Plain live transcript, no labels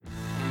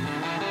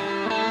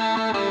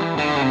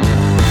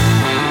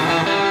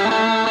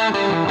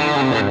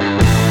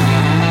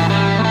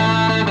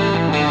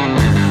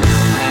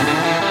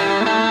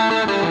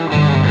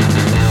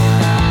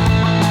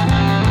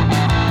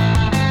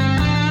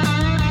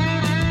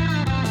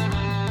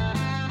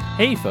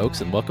Hey, folks,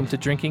 and welcome to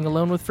Drinking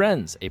Alone with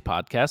Friends, a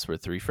podcast where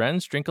three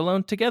friends drink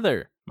alone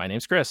together. My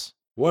name's Chris.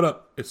 What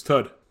up? It's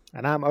Tud.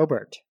 And I'm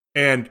Obert.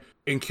 And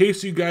in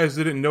case you guys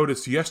didn't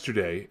notice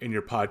yesterday in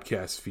your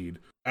podcast feed,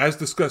 as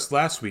discussed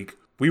last week,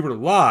 we were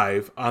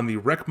live on the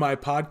Wreck My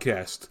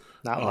Podcast.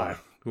 Not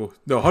live. Well,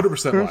 no,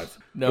 100% live.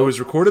 No. It was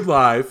recorded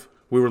live.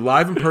 We were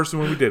live in person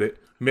when we did it.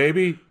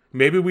 Maybe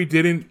we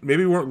didn't.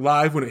 Maybe we weren't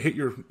live when it hit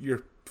your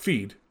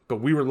feed, but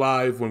we were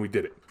live when we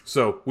did it.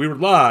 So we were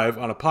live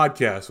on a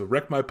podcast with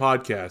Wreck My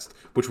Podcast,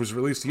 which was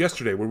released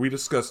yesterday, where we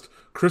discussed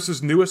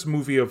Chris's newest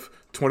movie of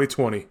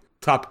 2020,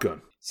 Top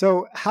Gun.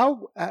 So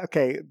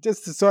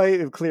just so I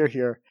am clear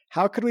here,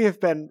 how could we have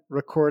been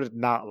recorded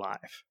not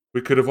live?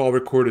 We could have all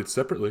recorded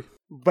separately.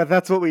 But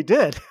that's what we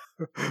did.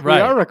 Right.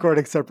 We are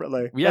recording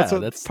separately. Yeah,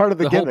 that's part of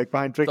the gimmick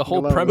behind drinking The whole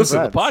alone premise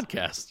with of the friends.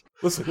 podcast.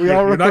 Listen, We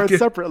all you're not record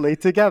separately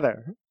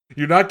together.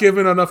 You're not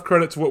giving enough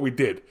credit to what we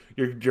did.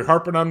 You're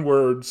harping on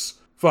words.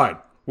 Fine.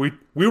 We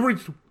were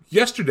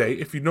yesterday.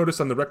 If you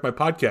notice on the Wreck My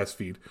Podcast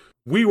feed,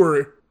 we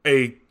were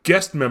a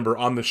guest member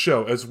on the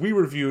show as we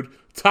reviewed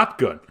Top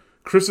Gun,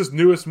 Chris's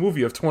newest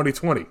movie of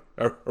 2020.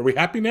 Are we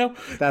happy now?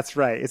 That's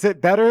right. Is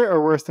it better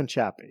or worse than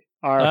Chappie?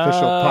 Our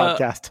official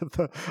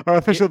podcast, our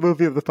official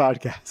movie of the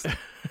podcast.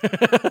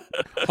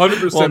 100%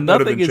 Well, better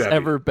nothing than is Chappie.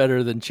 ever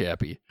better than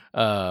Chappie.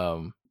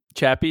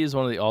 Chappie is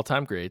one of the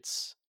all-time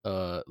greats.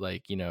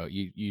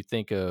 You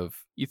think of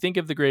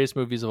the greatest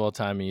movies of all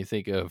time, and you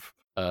think of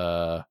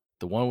the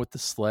one with the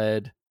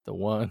sled, the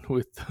one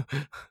with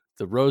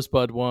the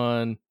Rosebud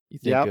one. You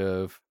think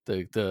of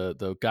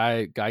the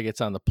guy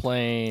gets on the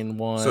plane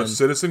one. So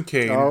Citizen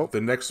Kane. Oh,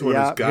 the next one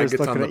is Guy here's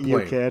Gets on looking the at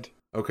Plane. you, kid.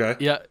 Okay.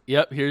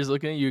 Yep. Here's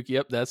looking at you.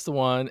 Yep, that's the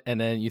one. And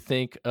then you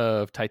think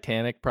of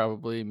Titanic,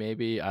 probably,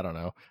 maybe, I don't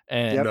know.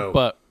 And Yep. No.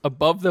 But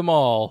above them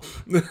all,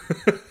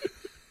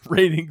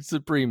 reigning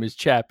supreme is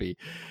Chappie.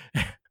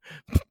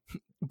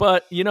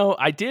 But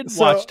I did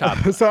watch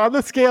Top Gun. So on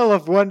the scale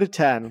of 1 to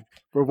 10,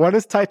 where 1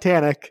 is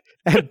Titanic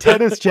and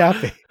 10 is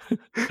Chappie.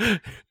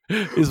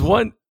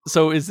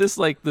 Is this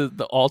like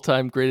the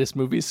all-time greatest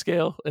movie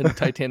scale, and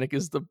Titanic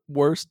is the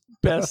worst,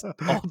 best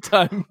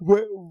all-time?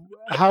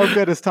 How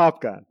good is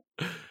Top Gun?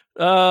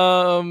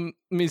 Let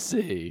me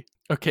see.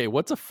 Okay,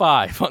 what's a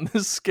 5 on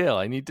this scale?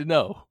 I need to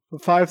know.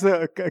 5's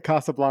a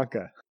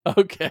Casablanca.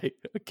 Okay.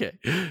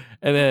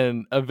 And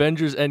then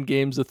Avengers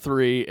Endgame's a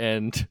 3,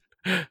 and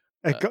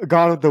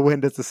Gone with the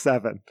Wind is a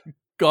 7.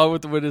 Gone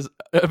with the Wind is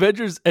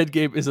Avengers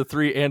Endgame is a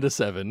 3 and a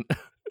 7.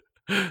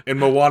 And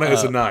Moana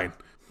is a 9.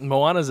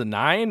 Moana's a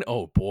 9.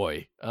 Oh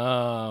boy.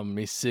 Let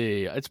me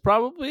see. It's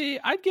probably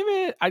I'd give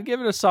it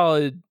a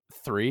solid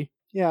 3.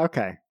 Yeah,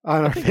 okay.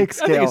 On a big I think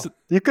scale,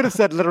 you could have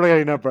said literally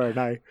any number, and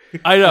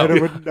I know.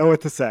 wouldn't know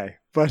what to say.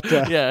 But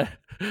Yeah.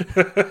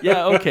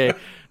 Yeah, okay.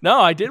 No,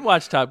 I did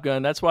watch Top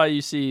Gun. That's why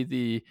you see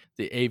the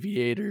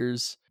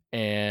aviators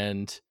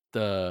and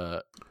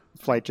the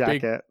flight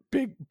jacket.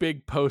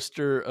 big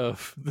poster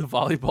of the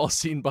volleyball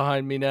scene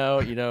behind me now,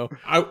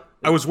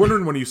 I was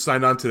wondering when you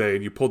signed on today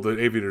and you pulled the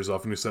aviators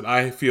off and you said,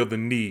 I feel the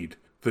need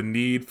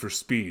for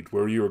speed,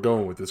 where you were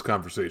going with this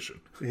conversation.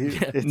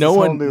 It's no his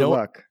one- whole new no-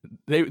 look.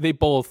 They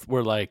both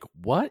were like,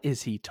 what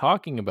is he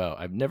talking about?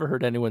 I've never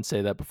heard anyone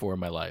say that before in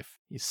my life.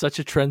 He's such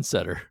a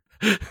trendsetter.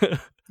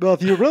 Well,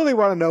 if you really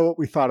want to know what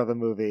we thought of the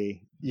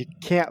movie, you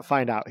can't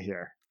find out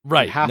here.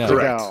 Right. You have no. to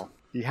Correct. go.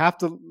 You have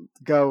to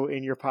go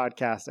in your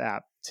podcast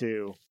app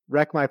to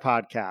Wreck My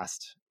Podcast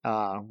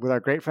with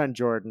our great friend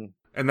Jordan.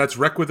 And that's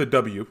Wreck with a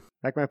W.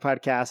 Wreck My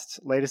Podcast,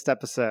 latest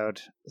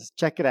episode. Just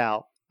check it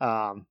out.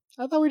 I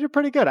thought we did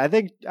pretty good. I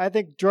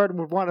think Jordan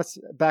would want us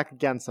back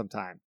again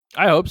sometime.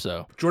 I hope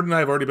so. Jordan and I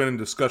have already been in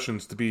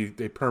discussions to be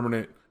a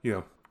permanent,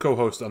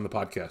 co-host on the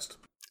podcast.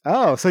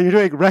 Oh, so you're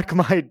doing Wreck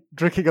My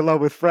Drinking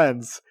Alone with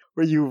Friends,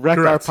 where you wreck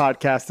Correct. our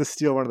podcast to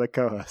steal one of the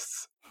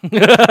co-hosts.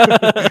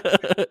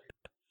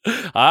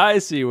 I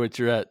see what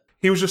you're at.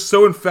 He was just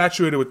so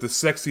infatuated with the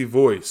sexy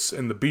voice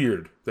and the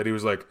beard that he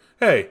was like,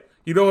 hey,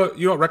 you know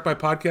what Wreck My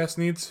Podcast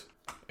needs?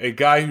 A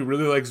guy who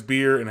really likes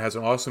beer and has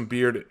an awesome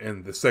beard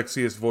and the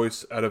sexiest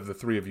voice out of the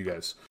three of you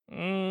guys.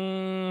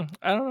 I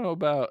don't know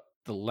about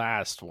the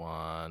last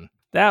one.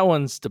 That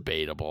one's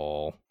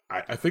debatable.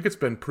 I think it's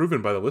been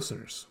proven by the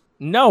listeners.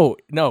 No,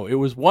 it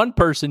was one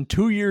person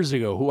 2 years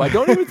ago who I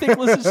don't even think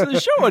listens to the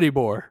show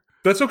anymore.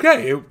 That's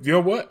okay. You know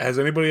what? Has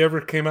anybody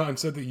ever came out and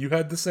said that you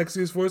had the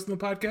sexiest voice in the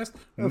podcast?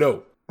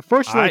 No.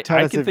 Fortunately, I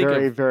Todd has can a think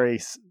very, of- very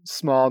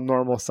small,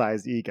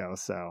 normal-sized ego,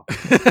 so...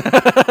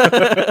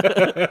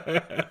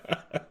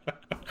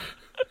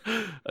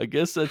 I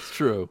guess that's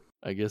true.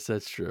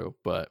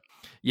 But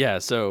yeah,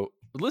 so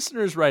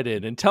listeners write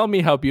in and tell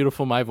me how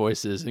beautiful my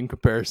voice is in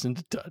comparison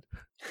to Tud.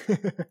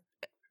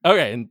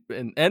 Okay,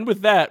 and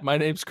with that, my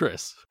name's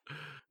Chris.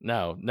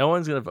 No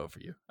one's gonna vote for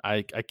you.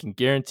 I can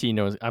guarantee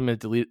no one's. I'm gonna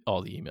delete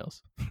all the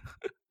emails.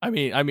 I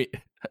mean,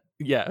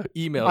 yeah,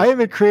 emails. I am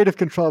in creative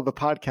control of the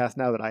podcast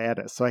now that I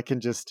edit, so I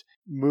can just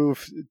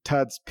move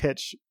Tud's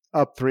pitch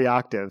up 3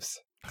 octaves.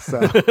 So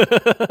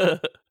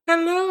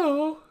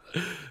Hello.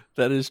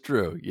 That is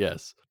true.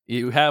 Yes,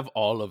 you have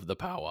all of the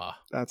power.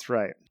 that's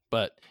right.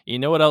 But you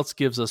know what else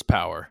gives us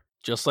power?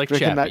 Just like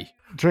drinking Chappie.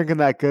 drinking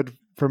that good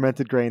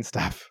fermented grain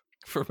stuff.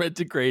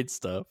 Fermented grain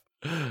stuff.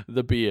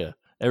 The beer.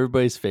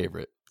 Everybody's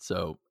favorite.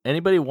 So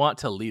anybody want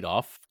to lead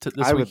off to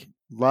this I week?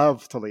 would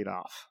love to lead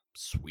off.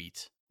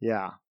 Sweet.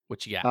 Yeah.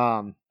 What you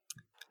got?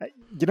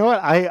 You know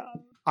what?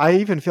 I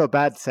even feel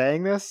bad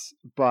saying this,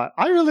 but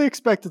I really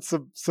expected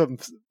some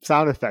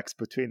sound effects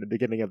between the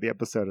beginning of the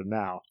episode and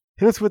now.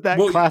 Hit us with that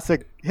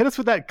classic. Hit us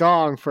with that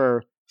gong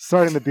for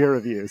starting the beer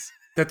reviews.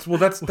 That's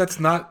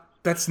not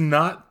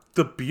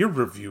the beer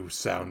review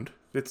sound.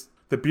 It's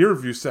the beer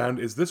review sound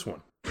is this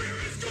one.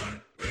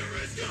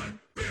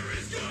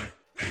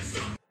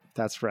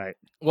 That's right.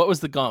 What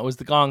was the gong? Was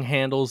the gong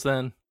handles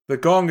then? The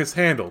gong is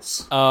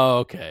handles. Oh,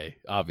 okay.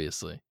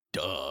 Obviously.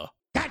 Duh.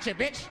 Gotcha,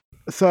 bitch.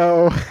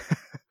 So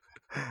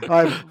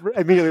I'm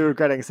immediately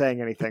regretting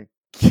saying anything.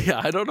 Yeah,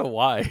 I don't know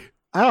why.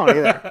 I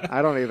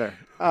don't either.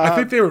 I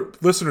think they were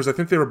listeners. I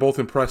think they were both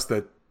impressed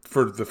that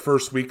for the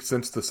first week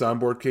since the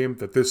soundboard came,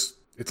 that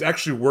it's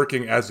actually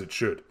working as it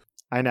should.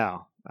 I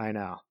know.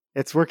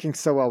 It's working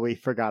so well we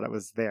forgot it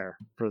was there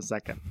for a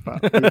second,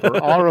 but we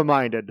were all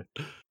reminded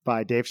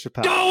by Dave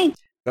Chappelle. No!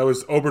 That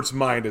was Obert's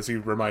mind as he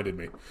reminded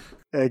me.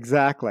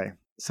 Exactly.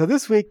 So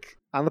this week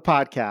on the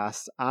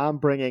podcast, I'm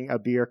bringing a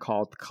beer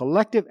called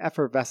Collective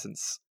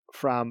Effervescence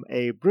from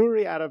a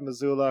brewery out of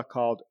Missoula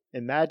called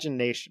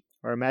Imagination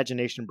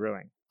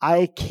Brewing.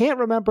 I can't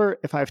remember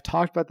if I've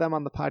talked about them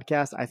on the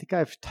podcast. I think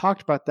I've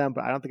talked about them,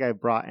 but I don't think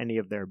I've brought any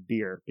of their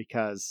beer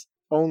because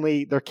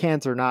only their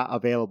cans are not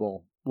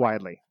available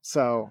widely.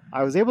 So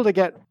I was able to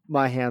get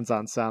my hands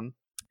on some.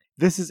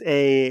 This is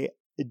a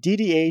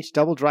DDH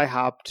double dry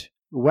hopped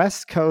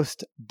West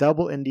Coast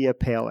Double India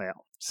Pale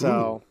Ale.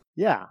 So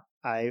yeah,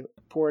 I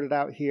poured it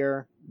out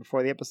here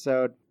before the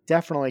episode.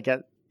 Definitely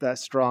get that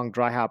strong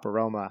dry hop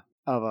aroma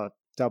of a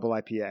double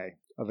IPA,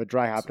 of a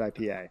dry hopped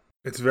IPA.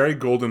 It's very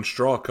golden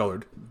straw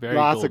colored.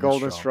 Lots of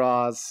golden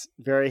straws,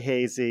 very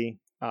hazy.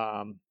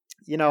 We're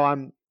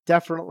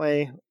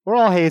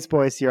all haze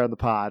boys here on the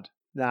pod,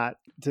 not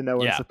to no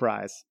one's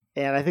surprise.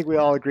 And I think we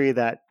all agree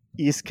that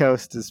East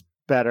Coast is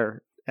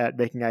better at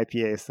making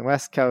IPAs than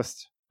West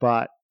Coast,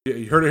 but yeah,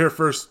 you heard it here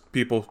first,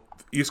 people.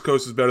 East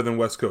Coast is better than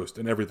West Coast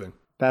and everything.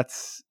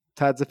 That's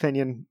Todd's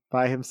opinion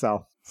by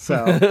himself.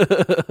 So,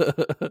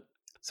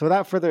 so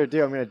without further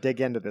ado, I'm going to dig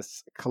into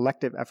this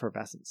Collective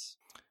Effervescence.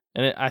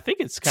 And I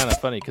think it's kind of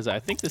funny because I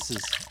think this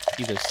is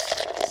either...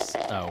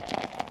 Oh,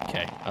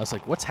 okay. I was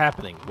like, what's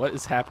happening? What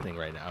is happening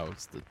right now?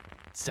 It's the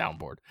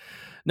soundboard.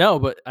 No,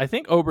 but I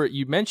think, Obert,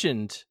 you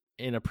mentioned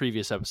in a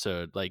previous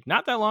episode, like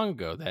not that long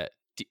ago, that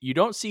you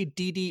don't see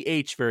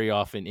DDH very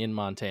often in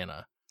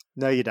Montana.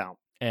 No, you don't.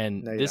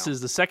 And this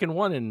is the second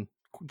one in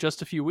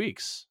just a few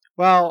weeks.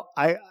 Well,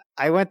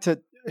 I went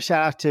to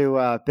shout out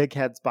to Big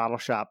Head's Bottle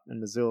Shop in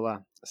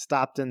Missoula.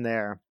 Stopped in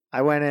there.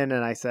 I went in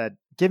and I said,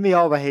 "Give me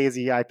all the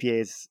hazy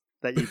IPAs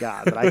that you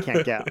got that I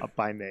can't get up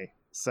by me."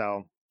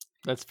 So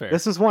that's fair.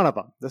 This was one of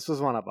them.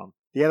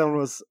 The other one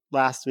was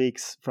last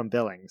week's from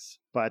Billings.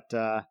 But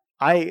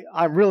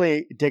I'm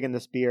really digging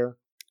this beer.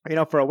 You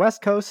know, for a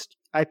West Coast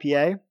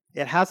IPA,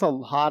 it has a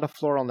lot of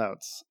floral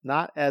notes.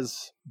 Not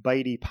as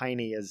bitey,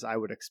 piney as I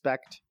would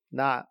expect.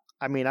 I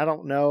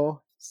don't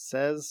know,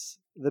 says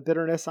the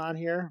bitterness on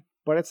here,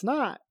 but it's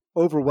not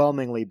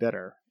overwhelmingly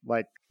bitter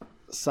like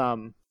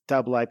some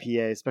double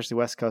IPAs, especially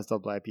West Coast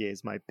double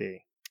IPAs might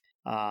be.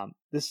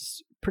 This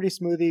is pretty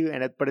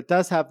smoothie, but it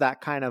does have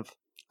that kind of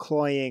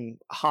cloying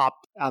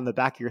hop on the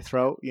back of your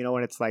throat. You know,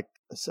 when it's like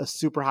a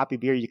super hoppy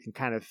beer, you can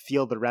kind of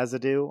feel the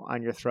residue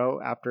on your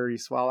throat after you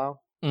swallow.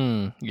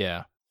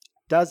 Yeah.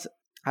 Does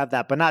have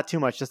that, but not too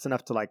much, just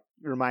enough to like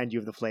remind you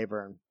of the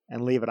flavor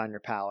and leave it on your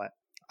palate.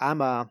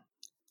 I'm a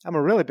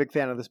really big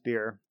fan of this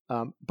beer.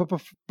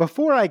 But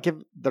before I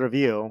give the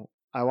review,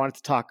 I wanted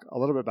to talk a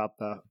little bit about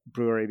the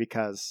brewery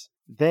because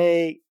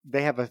they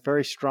have a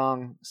very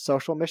strong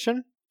social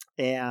mission.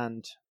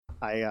 And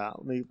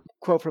let me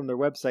quote from their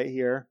website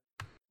here.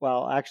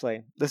 Well,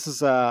 actually, this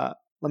is let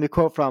me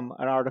quote from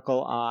an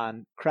article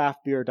on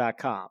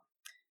craftbeer.com.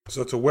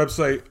 So it's a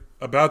website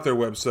about their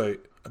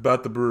website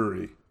about the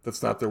brewery.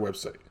 That's not their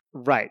website.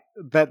 Right.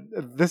 Their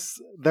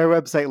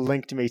website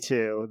linked me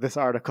to this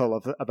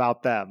article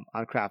about them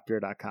on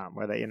craftbeer.com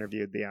where they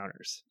interviewed the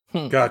owners.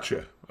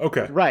 Gotcha.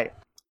 Okay. Right.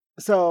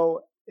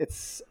 So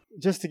it's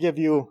just to give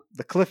you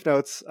the cliff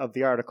notes of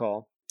the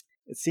article.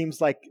 It seems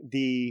like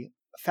the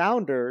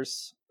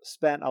founders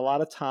spent a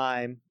lot of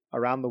time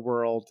around the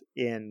world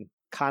in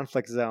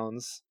conflict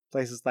zones,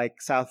 places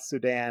like South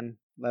Sudan,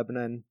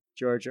 Lebanon,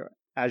 Georgia,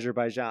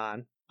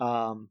 Azerbaijan.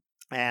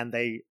 And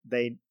they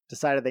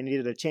decided they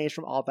needed a change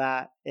from all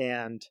that,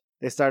 and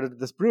they started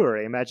this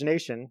brewery,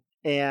 Imagination.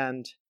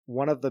 And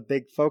one of the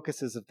big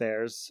focuses of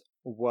theirs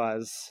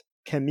was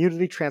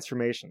community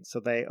transformation. So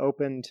they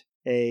opened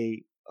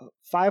a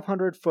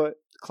 500-foot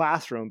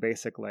classroom,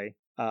 basically,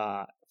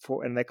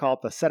 and they call it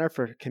the Center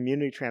for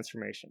Community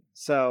Transformation.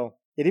 So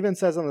it even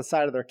says on the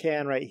side of their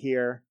can right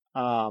here,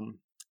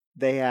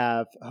 they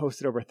have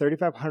hosted over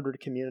 3,500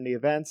 community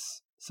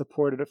events,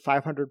 supported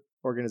 500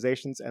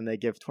 organizations, and they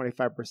give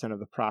 25% of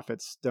the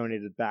profits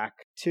donated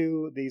back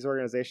to these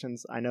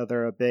organizations. I know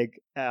they're a big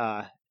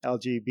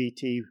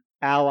LGBT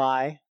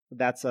ally.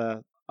 That's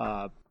a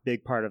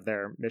big part of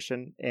their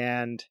mission.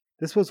 And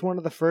this was one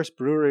of the first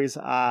breweries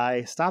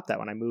I stopped at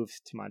when I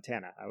moved to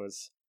Montana. I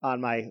was on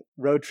my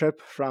road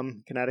trip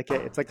from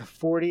Connecticut. It's like a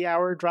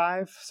 40-hour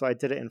drive, so I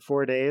did it in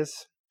 4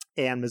 days.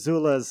 And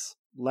Missoula's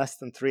less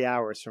than 3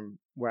 hours from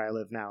where I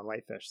live now in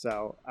Whitefish.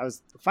 So I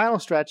was the final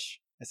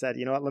stretch. I said,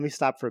 you know what, let me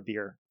stop for a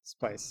beer, this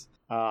place.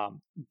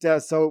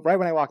 So right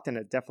when I walked in,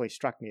 it definitely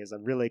struck me as a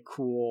really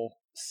cool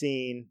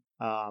scene.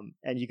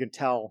 And you can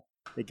tell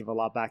they give a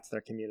lot back to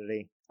their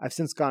community. I've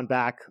since gone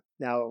back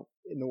now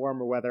in the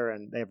warmer weather,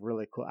 and they have a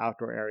really cool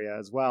outdoor area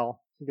as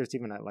well. I think there's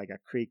even a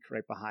creek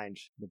right behind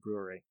the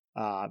brewery.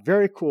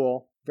 Very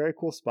cool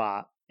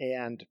spot.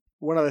 And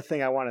one other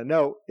thing I want to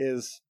note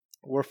is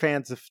we're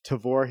fans of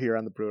Tavour here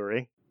on the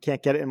brewery.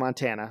 Can't get it in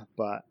Montana,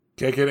 but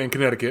can't get it in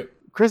Connecticut.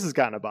 Chris has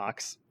gotten a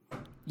box.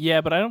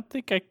 Yeah, but I don't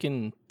think I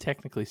can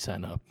technically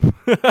sign up.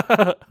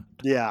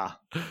 Yeah.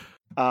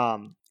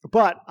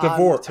 But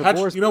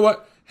Tavour. You know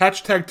what?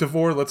 Hashtag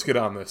Tavour. Let's get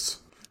on this.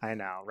 I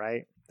know,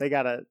 right? They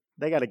gotta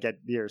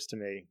get beers to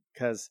me,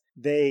 because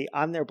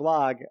on their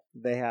blog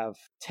they have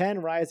 10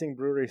 rising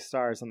brewery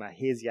stars on the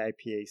hazy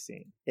IPA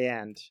scene,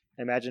 and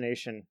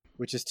Imagination,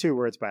 which is 2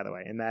 words by the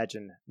way,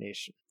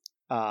 Imagination,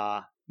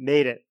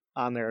 made it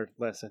on their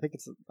list. I think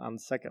it's on the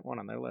second one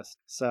on their list.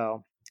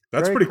 So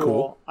that's pretty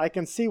cool. I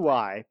can see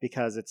why,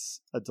 because it's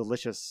a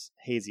delicious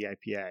hazy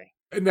IPA.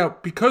 And now,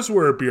 because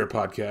we're a beer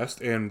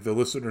podcast, and the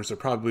listeners are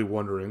probably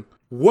wondering,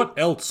 what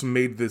else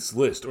made this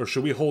list? Or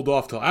should we hold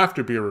off till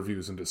after beer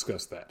reviews and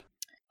discuss that?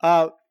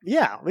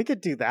 Yeah, we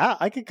could do that.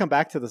 I could come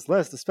back to this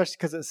list, especially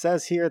because it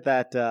says here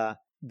that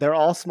they're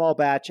all small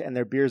batch and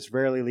their beers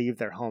rarely leave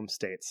their home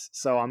states.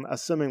 So I'm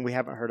assuming we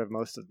haven't heard of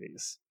most of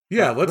these.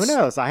 Yeah, Who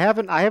knows? I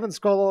haven't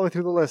scrolled all the way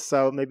through the list,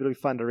 so maybe it'll be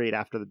fun to read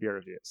after the beer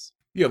reviews.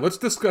 Yeah, let's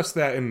discuss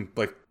that in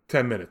like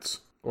 10 minutes.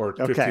 Or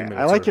 15 minutes.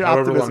 I like your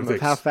optimism of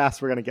how how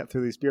fast we're going to get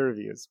through these beer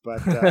reviews.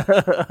 But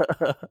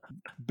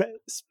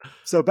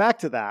so back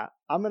to that.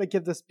 I'm going to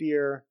give this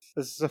beer,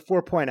 this is a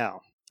 4.0.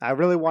 I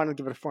really wanted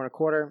to give it a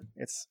 4.25.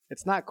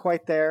 It's not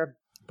quite there,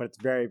 but it's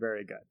very,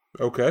 very good.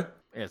 Okay.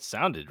 It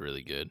sounded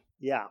really good.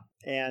 Yeah.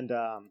 And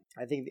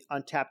I think the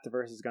Untapped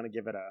Diverse is going to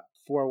give it a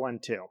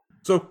 4.12.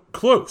 So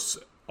close.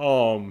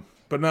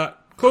 But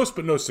not close,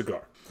 but no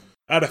cigar.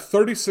 Out of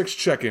 36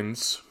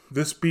 check-ins,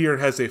 this beer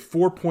has a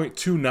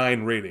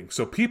 4.29 rating,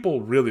 so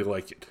people really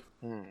like it.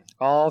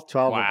 All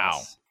 12 of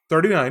us.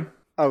 39.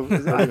 Oh,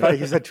 I thought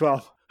you said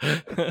 12.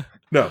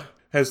 No,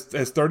 has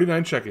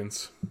 39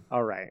 check-ins.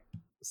 All right.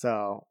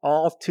 So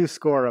all 2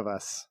 score of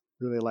us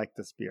really like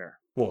this beer.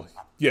 Well,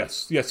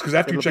 yes, because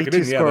after you check it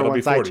in, that'll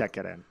be 40. I check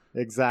it in.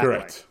 Exactly.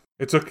 Correct.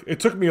 It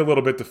took me a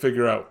little bit to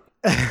figure out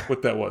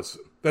what that was.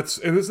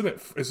 Is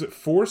it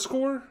 4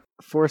 score?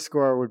 4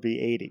 score would be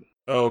 80.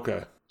 Oh,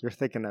 okay. You're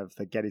thinking of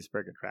the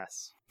Gettysburg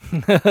Address.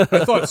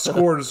 I thought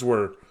scores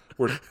were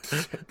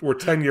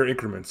 10-year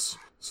increments,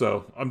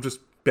 so I'm just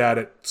bad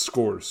at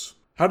scores.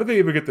 How did they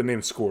even get the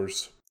name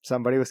Scores?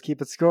 Somebody was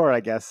keeping score, I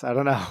guess. I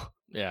don't know.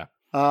 Yeah.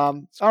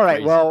 All right.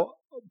 Crazy. Well,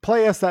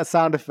 play us that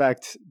sound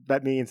effect.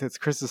 That means it's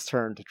Chris's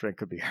turn to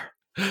drink a beer.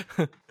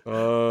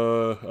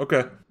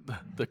 Okay.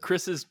 The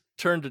Chris's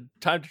time to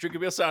drink a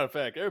beer sound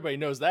effect. Everybody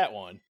knows that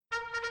one.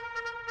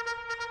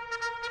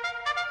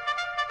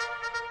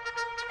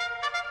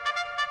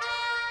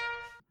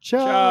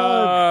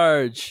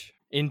 Charge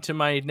into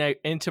my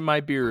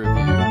beer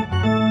review.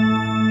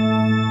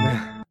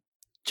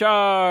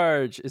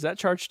 Charge. Is that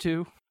Charge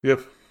 2?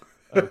 Yep.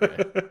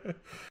 Okay.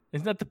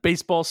 Isn't that the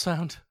baseball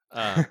sound?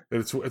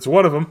 It's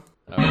one of them.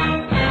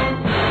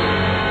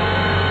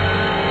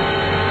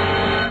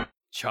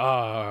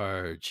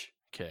 Charge.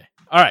 Okay.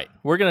 All right.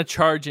 We're gonna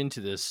charge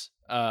into this.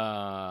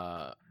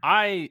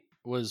 I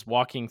was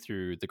walking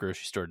through the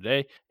grocery store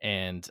today,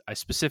 and I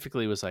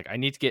specifically was like, I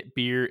need to get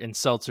beer and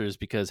seltzers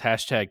because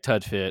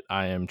 #TudFit.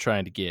 I am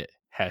trying to get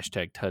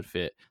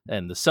 #TudFit,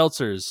 and the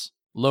seltzers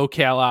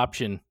low-cal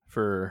option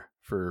for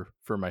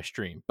my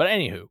stream. But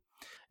anywho,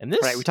 and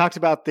this right, we talked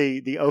about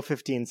the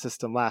O15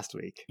 system last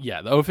week.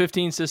 Yeah, the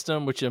O15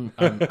 system, which I'm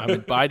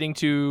abiding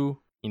to.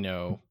 You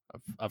know,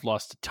 I've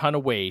lost a ton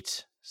of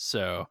weight,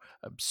 so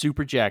I'm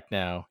super jacked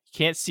now. You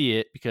can't see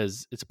it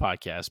because it's a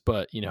podcast,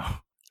 but you know.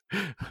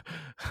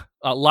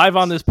 Live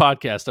on this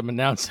podcast, I'm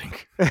announcing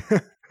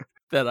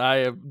that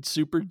I am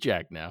super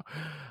jacked now.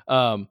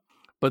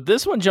 But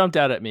this one jumped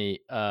out at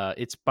me.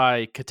 It's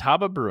by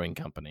Catawba Brewing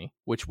Company,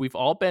 which we've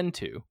all been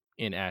to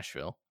in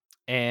Asheville.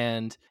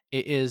 And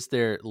it is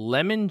their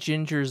Lemon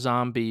Ginger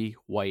Zombie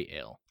White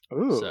Ale.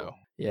 Ooh. So,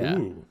 yeah.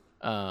 Ooh.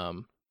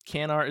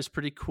 Can art is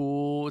pretty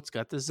cool. It's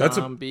got the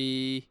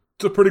zombie.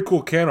 It's a pretty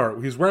cool can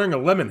art. He's wearing a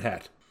lemon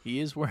hat. He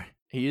is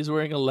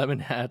wearing a lemon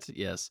hat.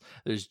 Yes.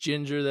 There's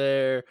ginger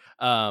there.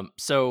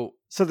 So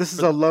this is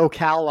a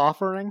low-cal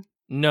offering?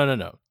 No.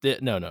 No.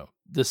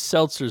 The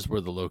seltzers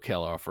were the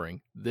low-cal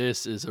offering.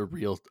 This is a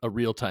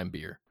real-time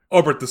beer.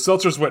 Oh, but the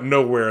seltzers went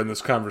nowhere in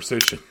this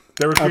conversation.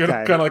 They were Okay.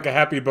 kind of like a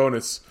happy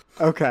bonus.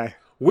 Okay.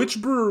 Which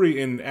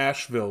brewery in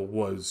Asheville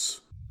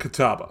was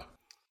Catawba?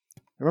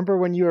 Remember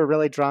when you were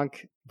really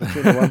drunk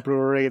between the one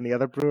brewery and the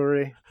other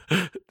brewery?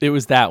 It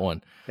was that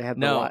one. They had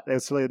No. it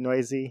was really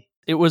noisy.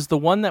 It was the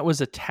one that was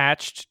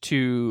attached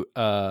to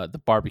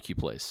the barbecue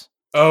place.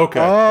 Oh, okay.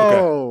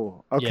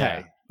 Oh, okay.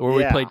 Yeah, where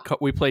Yeah.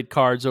 we played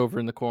cards over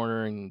in the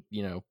corner and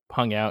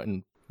hung out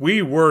and.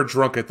 We were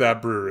drunk at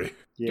that brewery.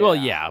 Yeah. Well,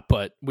 yeah,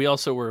 but we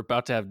also were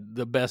about to have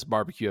the best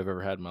barbecue I've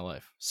ever had in my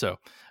life. So,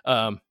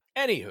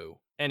 anywho,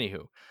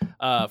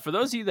 for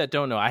those of you that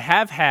don't know, I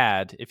have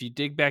had, if you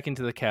dig back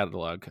into the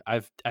catalog,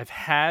 I've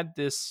had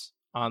this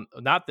on,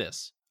 not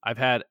this, I've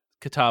had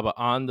Catawba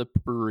on the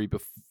brewery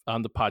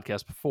on the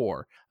podcast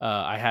before.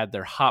 I had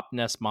their Hop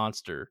Nest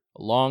Monster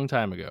a long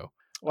time ago.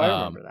 Well, I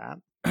remember that.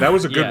 That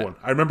was a good Yeah. one.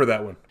 I remember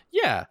that one.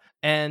 Yeah,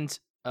 and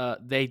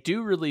they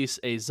do release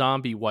a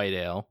zombie white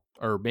ale,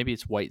 or maybe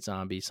it's white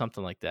zombie,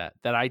 something like that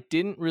I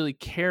didn't really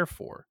care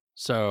for.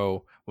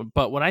 So,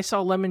 but when I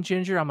saw lemon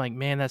ginger, I'm like,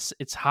 man,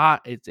 it's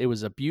hot. It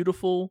was a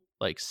beautiful,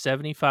 like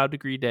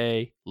 75-degree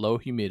day, low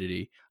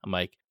humidity. I'm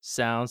like,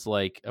 sounds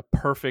like a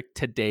perfect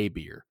today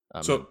beer.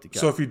 So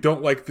if you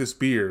don't like this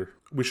beer,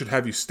 we should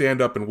have you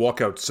stand up and walk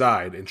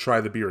outside and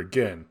try the beer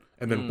again,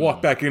 and then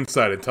walk back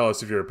inside and tell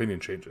us if your opinion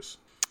changes.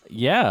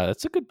 Yeah,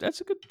 that's a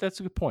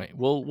good point.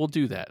 We'll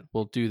do that.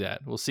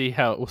 We'll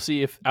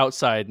see if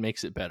outside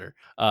makes it better.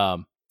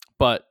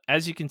 But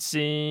as you can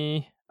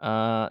see,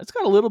 it's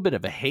got a little bit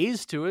of a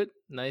haze to it.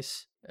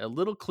 Nice, a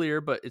little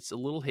clear, but it's a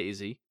little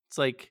hazy. It's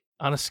like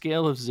on a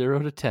scale of 0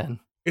 to 10.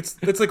 It's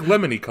like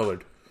lemony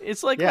colored.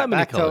 It's like Yeah, lemony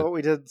back to colored. what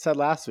we said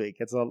last week.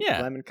 It's a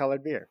lemon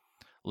colored beer.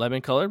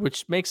 Lemon colored,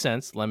 which makes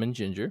sense. Lemon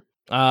ginger.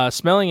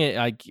 Smelling it,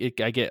 I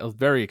get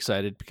very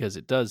excited because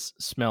it does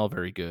smell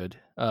very good.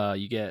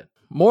 You get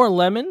more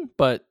lemon,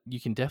 but you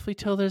can definitely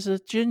tell there's a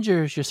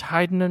ginger just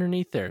hiding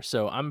underneath there.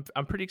 So I'm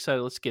pretty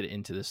excited. Let's get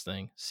into this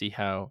thing. See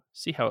how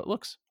it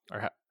looks,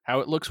 or how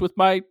it looks with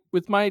my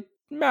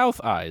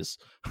mouth eyes.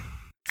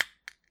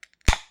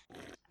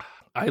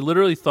 I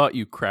literally thought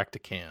you cracked a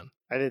can.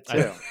 I did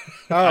too.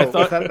 I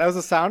thought that was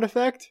a sound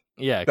effect?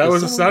 Yeah, That 'cause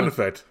was a someone sound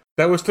effect.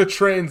 That was to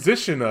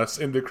transition us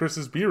into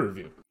Chris's beer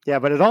review. Yeah,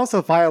 but it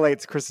also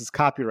violates Chris's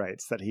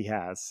copyrights that he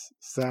has.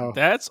 So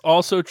That's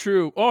also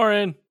true.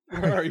 Oren,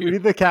 where are we you?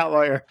 need the cat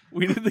lawyer.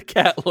 We need the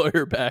cat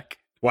lawyer back.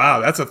 Wow,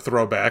 that's a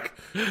throwback.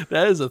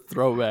 That is a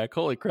throwback.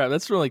 Holy crap.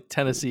 That's from like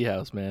Tennessee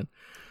House, man.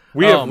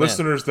 We Oh, have man.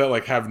 listeners that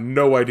like have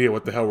no idea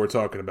what the hell we're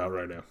talking about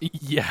right now.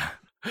 Yeah.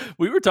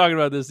 We were talking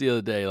about this the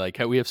other day, like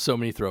how we have so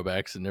many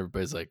throwbacks and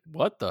everybody's like,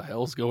 what the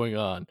hell's going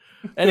on?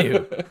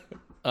 Anywho,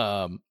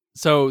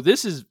 so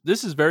this is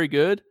very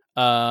good.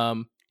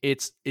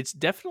 It's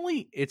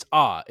definitely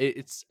odd.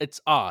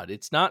 It's odd.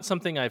 It's not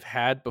something I've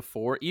had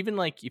before. Even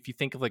like if you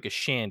think of like a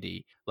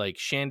shandy, like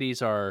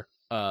shandies are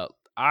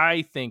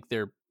I think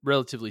they're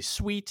relatively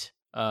sweet.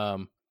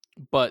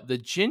 But the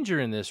ginger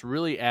in this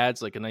really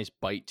adds like a nice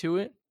bite to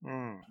it.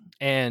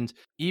 And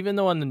even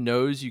though on the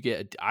nose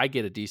I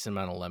get a decent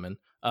amount of lemon,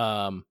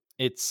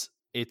 it's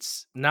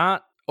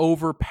not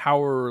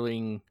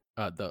overpowering.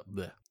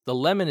 The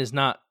lemon is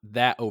not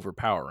that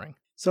overpowering.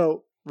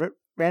 So,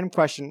 random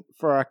question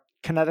for our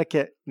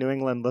Connecticut, New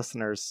England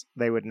listeners,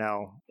 they would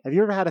know. Have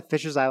you ever had a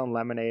Fisher's Island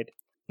lemonade?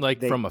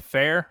 Like from a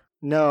fair?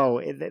 No,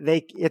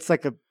 it's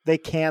like they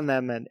can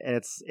them and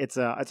it's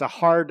a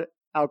hard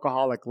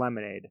alcoholic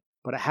lemonade,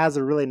 but it has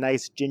a really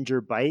nice ginger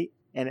bite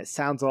and it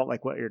sounds a lot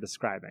like what you're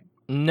describing.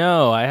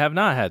 No, I have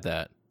not had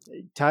that.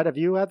 Todd, have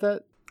you had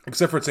that?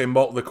 Except for it's a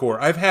malt liqueur.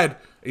 I've had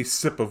a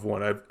sip of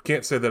one. I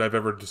can't say that I've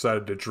ever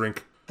decided to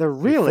drink. They're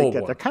really full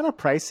good. one. They're kind of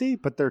pricey,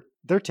 but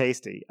they're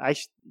tasty.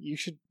 You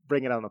should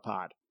bring it on the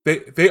pod.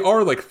 They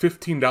are like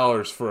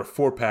 $15 for a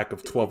 4-pack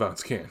of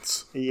 12-ounce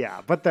cans.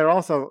 Yeah, but they're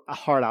also a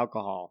hard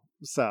alcohol.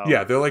 So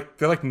Yeah, they're like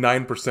 9%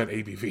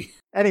 ABV.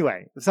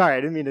 Anyway, sorry, I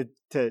didn't mean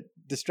to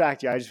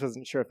distract you. I just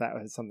wasn't sure if that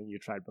was something you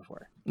tried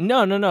before.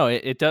 No.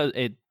 It does.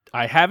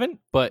 I haven't,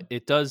 but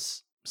it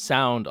does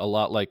sound a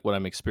lot like what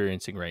I'm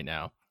experiencing right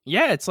now.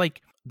 Yeah, it's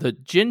like the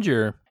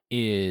ginger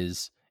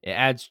it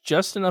adds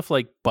just enough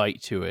like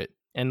bite to it.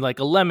 And like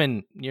a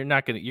lemon, you're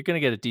gonna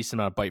get a decent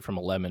amount of bite from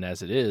a lemon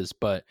as it is,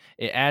 but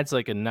it adds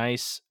like a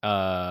nice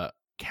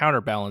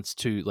counterbalance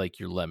to like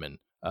your lemon.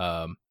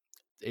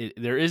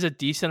 There is a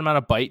decent amount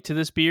of bite to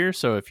this beer,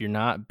 so if you're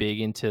not big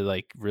into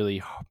like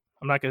really,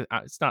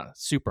 it's not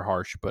super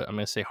harsh, but I'm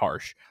gonna say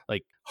harsh,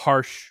 like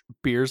harsh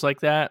beers like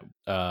that.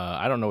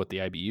 I don't know what the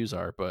IBUs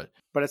are, but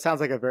it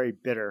sounds like a very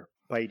bitter,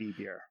 bitey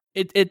beer.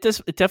 It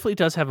definitely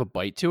does have a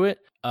bite to it.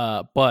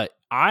 But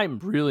I'm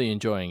really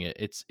enjoying it.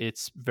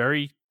 It's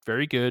very,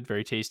 very good,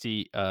 very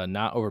tasty,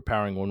 not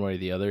overpowering one way or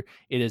the other.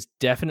 It is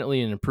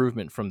definitely an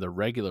improvement from the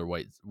regular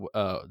white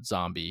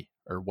zombie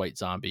or white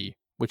zombie,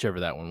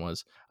 whichever that one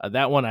was.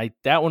 That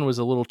one was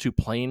a little too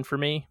plain for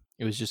me.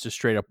 It was just a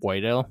straight up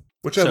white ale.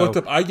 Which I looked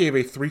up. I gave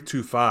a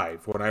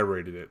 3.25 when I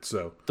rated it,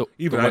 so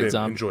even I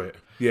didn't enjoy it.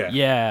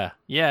 Yeah.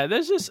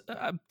 There's just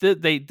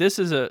this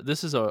is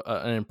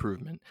an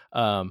improvement.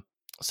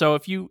 So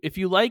if you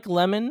like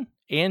lemon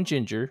and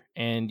ginger,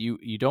 and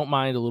you don't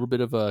mind a little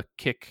bit of a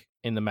kick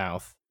in the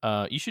mouth,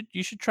 you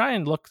should try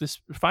and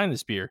find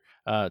this beer.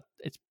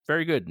 It's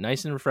very good,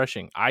 nice and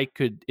refreshing.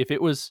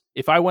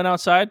 If I went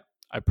outside,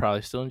 I'd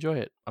probably still enjoy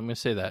it. I'm gonna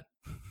say that.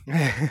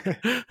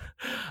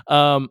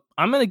 I'm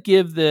gonna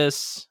give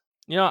this.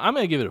 I'm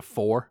gonna give it a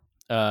 4.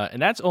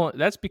 And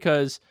that's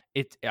because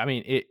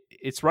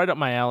it's right up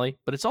my alley,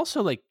 but it's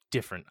also like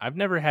different. I've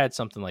never had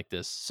something like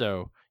this,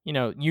 so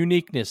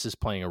uniqueness is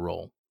playing a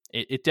role.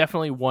 It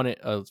definitely won it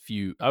a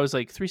few. I was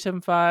like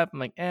 3.75. I'm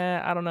like,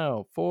 I don't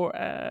know, 4.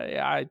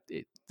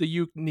 The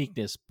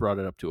uniqueness brought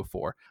it up to a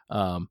 4.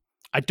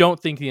 I don't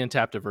think the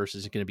Untapped verse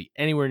is going to be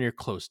anywhere near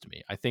close to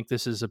me. I think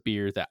this is a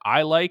beer that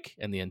I like,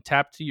 and the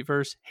Untapped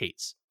verse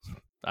hates.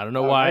 I don't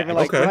know why. We're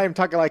not even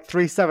talking like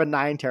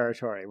 3.79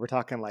 territory. We're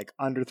talking like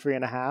under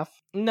 3.5.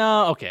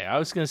 No, okay. I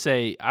was gonna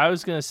say 3.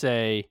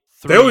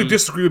 They only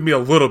disagree with me a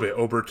little bit,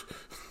 Obert.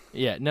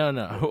 Yeah, no.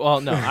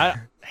 Well, no.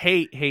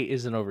 Hate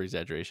is an over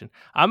exaggeration.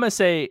 I'm gonna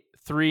say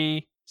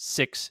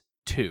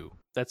 3.62.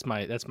 That's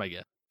my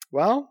guess.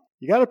 Well,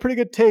 you got a pretty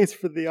good taste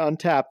for the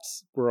Untapped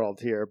world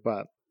here,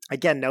 but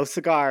again, no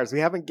cigars. We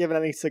haven't given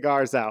any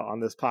cigars out on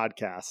this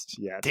podcast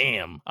yet.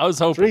 Damn, I was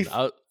hoping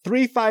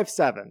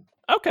 3.57.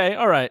 Okay,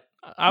 all right.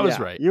 I was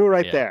right. You were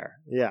right there.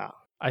 Yeah.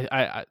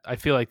 I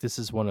feel like this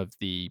is one of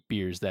the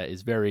beers that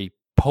is very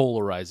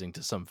polarizing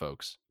to some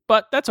folks,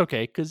 but that's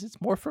okay because it's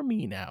more for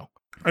me now.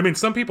 I mean,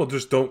 some people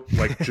just don't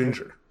like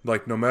ginger,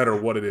 like no matter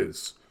what it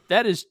is.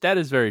 That is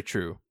very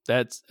true.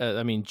 That's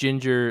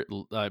ginger.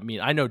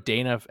 I know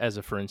Dana,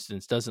 for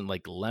instance, doesn't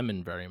like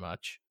lemon very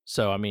much.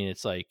 So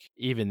it's like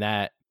even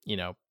that,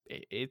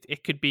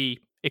 it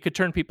could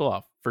turn people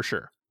off for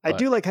sure. I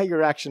do like how your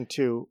reaction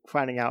to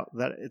finding out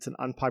that it's an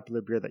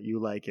unpopular beer that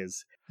you like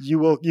is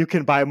you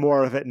can buy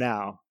more of it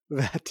now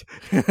that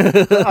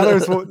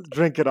others won't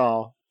drink it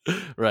all.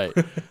 Right.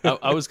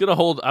 I was gonna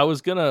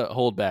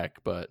hold back,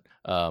 but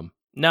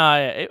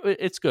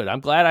it's good. I'm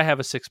glad I have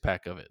a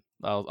 6-pack of it.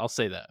 I'll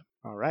say that.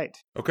 All right.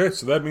 Okay,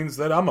 so that means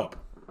that I'm up.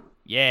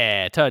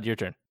 Yeah, Todd, your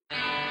turn.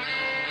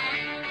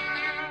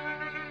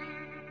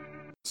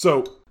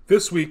 So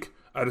this week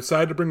I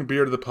decided to bring a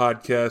beer to the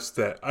podcast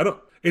that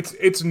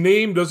its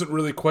name doesn't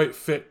really quite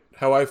fit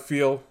how I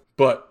feel,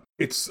 but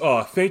it's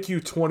Thank You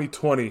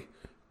 2020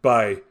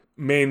 by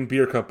Maine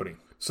Beer Company.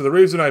 So the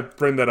reason I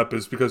bring that up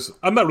is because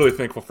I'm not really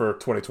thankful for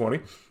 2020.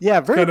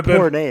 Yeah, very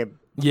poor name.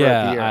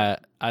 Yeah,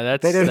 they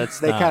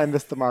kind of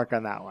missed the mark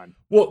on that one.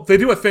 Well, they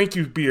do a thank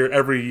you beer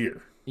every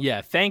year.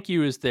 Yeah, Thank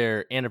You is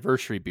their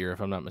anniversary beer,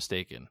 if I'm not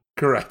mistaken.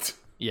 Correct.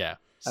 Yeah.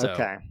 So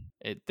okay.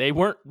 They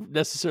weren't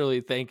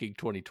necessarily thanking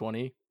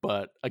 2020,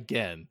 but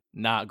again,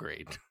 not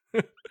great.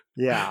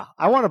 Yeah,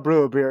 I want to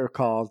brew a beer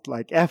called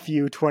like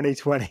FU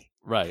 2020.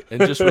 Right, and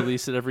just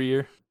release it every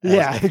year.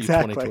 Yeah,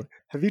 exactly.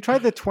 Have you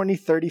tried the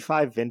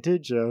 2035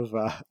 vintage of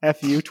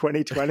FU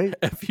 2020?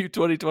 FU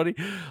 2020,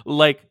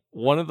 like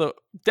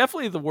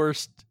definitely the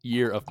worst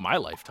year of my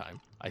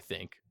lifetime, I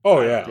think.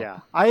 Oh yeah, yeah.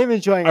 I am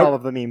enjoying all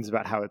of the memes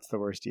about how it's the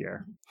worst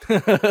year.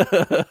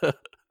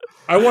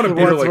 I want a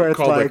beer where it's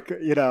called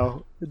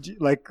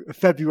like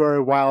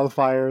February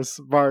wildfires,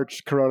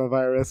 March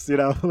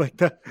coronavirus. Like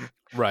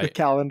the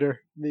calendar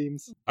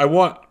memes. I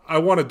want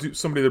to do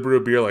somebody to brew a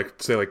beer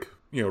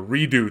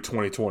redo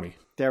 2020.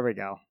 There we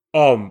go.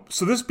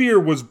 So this beer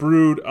was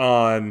brewed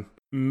on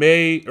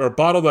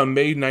bottled on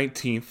May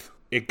 19th.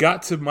 It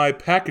got to my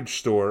package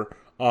store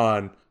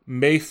on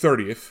May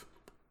 30th,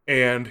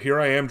 and here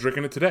I am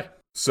drinking it today.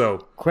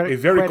 So a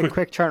very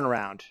quick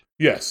turnaround.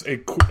 Yes, a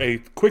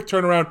quick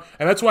turnaround,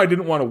 and that's why I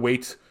didn't want to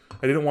wait.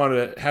 I didn't want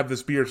to have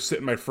this beer sit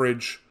in my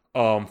fridge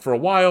for a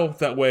while.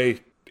 That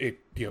way,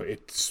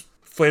 its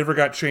flavor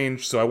got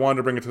changed. So I wanted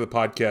to bring it to the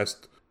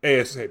podcast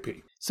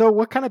ASAP. So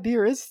what kind of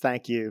beer is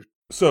Thank You?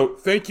 So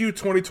Thank You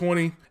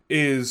 2020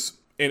 is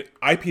an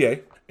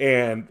IPA,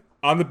 and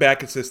on the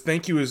back it says,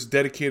 "Thank You is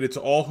dedicated to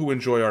all who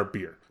enjoy our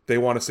beer. They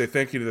want to say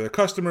thank you to their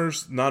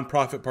customers,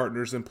 nonprofit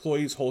partners,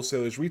 employees,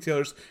 wholesalers,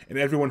 retailers, and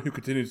everyone who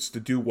continues to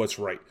do what's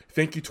right.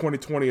 Thank You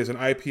 2020 is an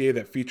IPA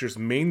that features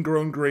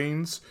Maine-grown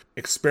grains,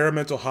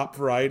 experimental hop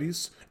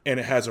varieties, and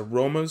it has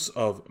aromas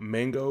of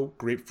mango,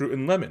 grapefruit,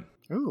 and lemon."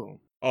 Ooh.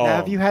 Now,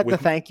 have you had the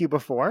Thank You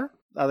before?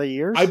 Other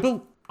years?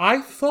 I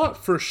thought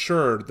for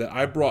sure that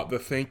I brought the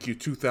Thank You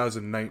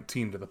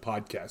 2019 to the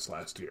podcast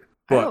last year.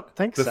 But I don't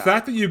think the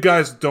fact that you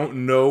guys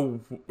don't know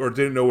or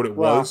didn't know what it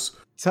was.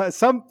 So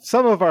some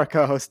of our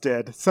co-hosts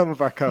did. Some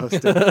of our co-hosts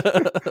did.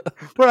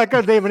 We're not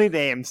going to name any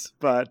names,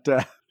 but...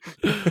 So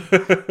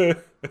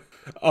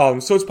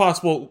it's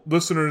possible,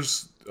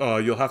 listeners,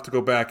 you'll have to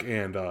go back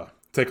and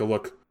take a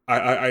look.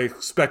 I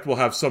expect we'll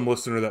have some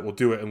listener that will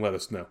do it and let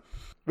us know.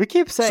 We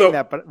keep saying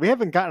that, but we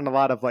haven't gotten a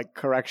lot of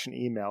correction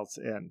emails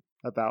in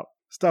about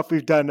stuff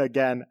we've done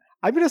again.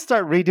 I'm going to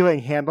start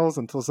redoing handles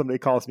until somebody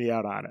calls me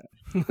out on it.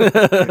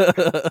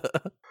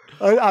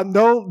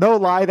 No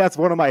lie, that's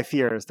one of my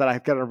fears, that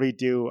I've got to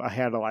redo a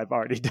handle I've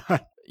already done.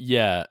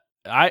 Yeah.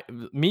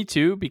 Me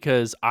too,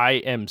 because I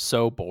am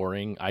so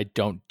boring. I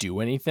don't do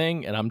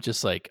anything, and I'm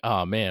just like,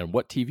 oh man,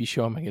 what TV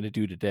show am I going to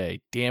do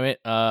today? Damn it!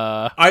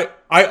 I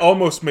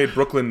almost made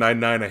Brooklyn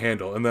Nine-Nine a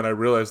handle, and then I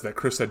realized that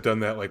Chris had done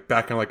that like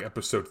back in like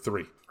episode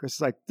 3. Chris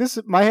is like,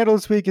 my handle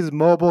this week is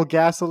Mobile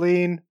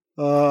Gasoline.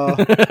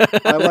 I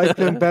like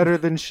them better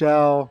than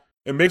Shell.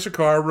 It makes your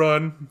car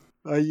run.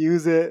 I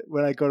use it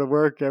when I go to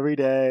work every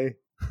day.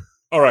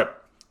 All right,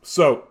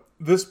 so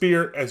this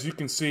beer, as you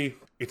can see,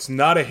 it's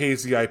not a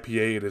hazy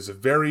IPA. It is a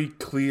very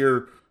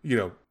clear,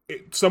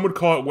 some would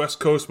call it West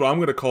Coast, but I'm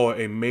going to call it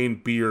a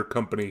Maine Beer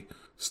Company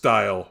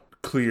style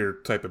clear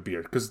type of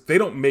beer, because they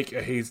don't make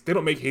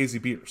hazy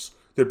beers.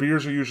 Their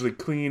beers are usually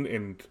clean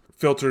and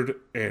filtered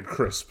and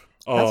crisp.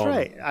 That's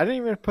right. I didn't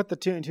even put the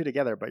two and two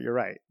together, but you're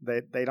right.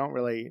 They're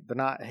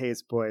not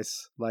haze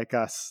boys like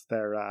us.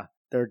 They're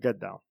good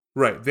though.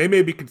 Right. They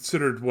may be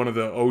considered one of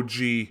the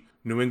OG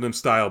New England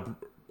style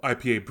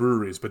IPA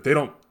breweries, but they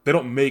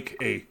don't make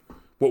a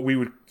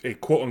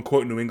quote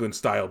unquote New England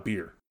style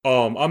beer.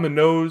 On the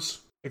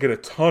nose, I get a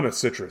ton of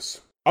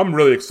citrus. I'm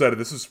really excited.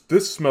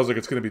 This smells like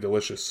it's going to be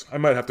delicious. I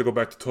might have to go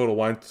back to Total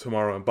Wine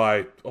tomorrow and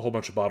buy a whole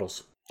bunch of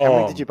bottles. How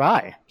many did you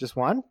buy? Just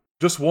one?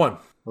 Just one.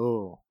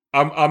 Ooh.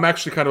 I'm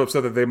actually kind of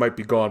upset that they might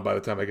be gone by the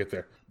time I get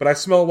there. But I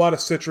smell a lot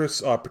of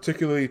citrus,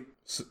 particularly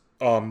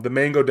the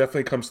mango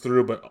definitely comes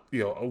through, but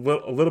a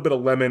little bit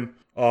of lemon,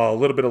 a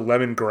little bit of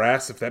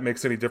lemongrass, if that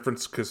makes any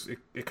difference, because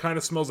it kind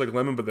of smells like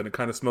lemon, but then it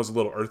kind of smells a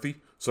little earthy.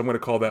 So I'm going to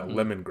call that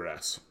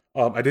lemongrass.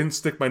 I didn't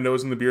stick my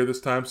nose in the beer this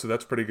time, so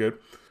that's pretty good.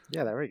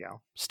 Yeah, there we go.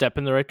 Step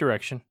in the right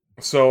direction.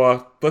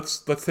 So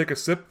let's take a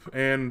sip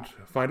and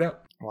find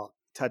out. Well,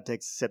 Tud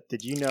takes a sip.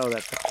 Did you know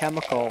that the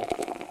chemical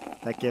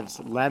that gives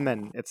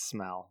lemon its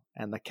smell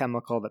and the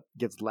chemical that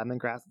gives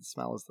lemongrass its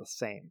smell is the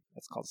same?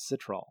 It's called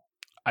citral.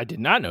 I did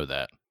not know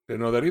that.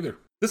 Didn't know that either.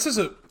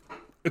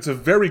 It's a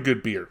very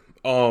good beer.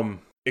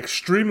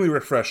 Extremely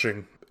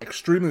refreshing,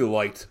 extremely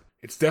light.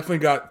 It's definitely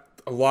got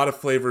a lot of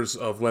flavors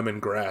of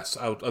lemongrass.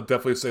 I'll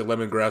definitely say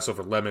lemongrass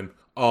over lemon.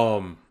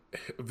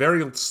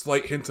 Very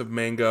slight hint of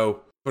mango,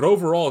 but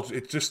overall,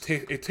 it just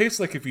it tastes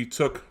like if you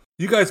took.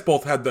 You guys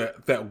both had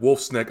that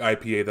Wolf's Neck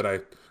IPA that I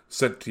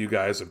sent to you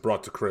guys and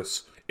brought to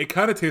Chris. It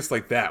kind of tastes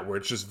like that, where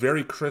it's just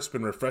very crisp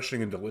and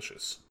refreshing and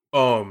delicious.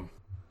 Wow,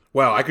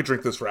 I could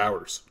drink this for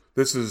hours.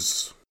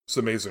 It's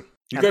amazing.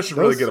 You guys should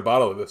really get a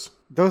bottle of this.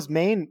 Those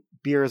Maine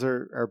beers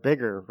are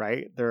bigger,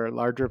 right? They're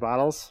larger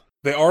bottles.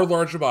 They are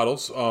larger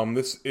bottles.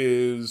 It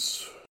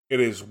is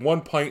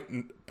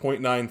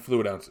 1.9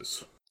 fluid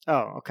ounces.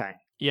 Oh, okay.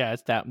 Yeah,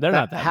 it's that. They're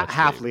not that much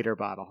half big. liter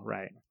bottle,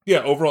 right? Yeah,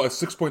 overall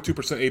it's 6.2%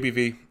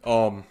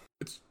 ABV.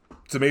 It's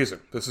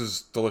amazing. This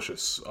is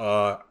delicious.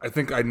 I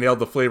think I nailed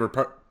the flavor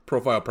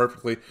profile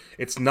perfectly.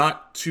 It's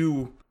not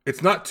too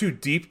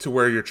deep to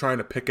where you're trying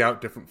to pick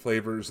out different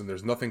flavors and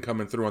there's nothing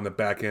coming through on the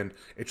back end.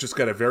 It's just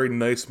got a very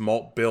nice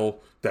malt bill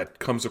that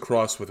comes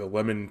across with a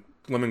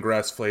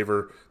lemongrass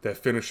flavor that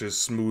finishes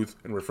smooth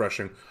and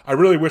refreshing. I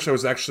really wish I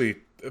was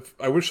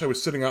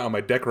sitting out on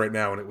my deck right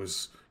now and it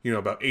was,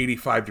 about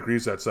 85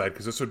 degrees outside,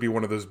 because this would be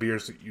one of those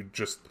beers that you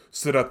just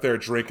sit out there,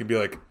 drink, and be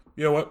like,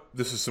 you know what?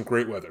 This is some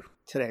great weather.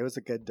 Today was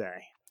a good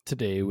day.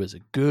 Today was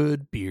a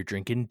good beer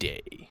drinking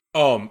day.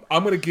 I'm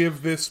going to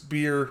give this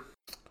beer,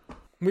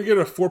 we get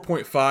a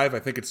 4.5. I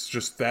think it's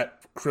just that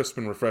crisp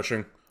and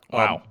refreshing.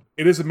 Wow.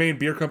 It is a Maine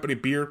Beer Company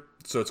beer,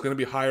 so it's going to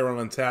be higher on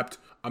Untapped.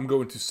 I'm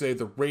going to say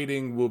the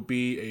rating will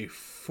be a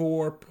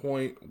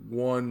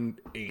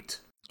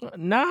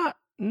 4.18.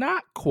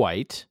 Not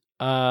quite.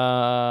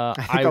 I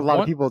think a lot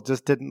of people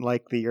just didn't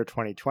like the year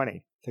 2020.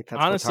 I think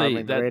that's honestly,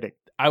 what's the rating.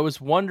 I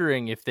was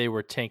wondering if they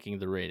were tanking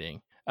the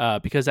rating.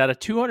 Because out of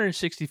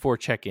 264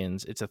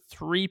 check-ins, it's a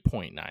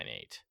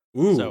 3.98.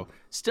 Ooh. So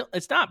still,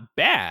 it's not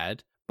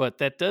bad, but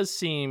that does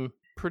seem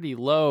pretty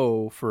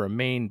low for a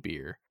Maine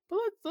beer.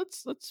 But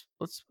let's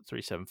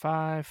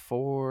 375,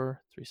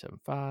 4,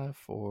 375,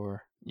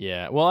 4.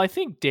 Yeah. Well, I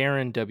think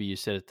Darren W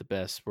said it the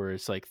best, where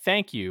it's like,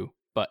 thank you,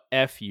 but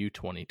F you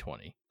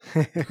 2020.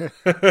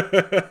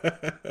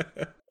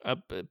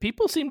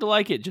 People seem to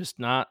like it, just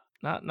not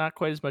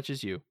quite as much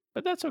as you,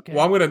 but that's okay.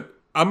 Well,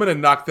 I'm gonna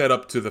knock that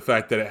up to the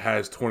fact that it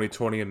has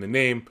 2020 in the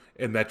name,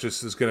 and that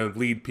just is gonna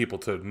lead people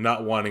to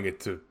not wanting it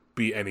to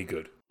be any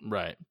good.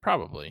 Right.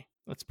 Probably.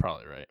 That's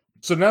probably right.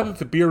 So now that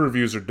the beer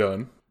reviews are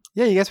done,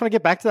 yeah, you guys want to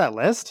get back to that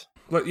list?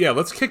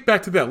 Let's kick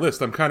back to that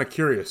list. I'm kind of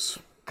curious.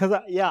 Because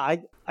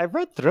I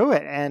read through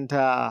it, and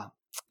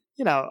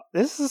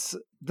this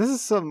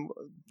is some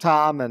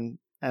Tom and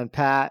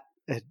Pat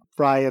and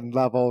Brian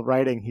level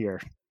writing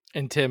here,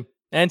 and Tim.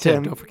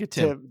 Don't forget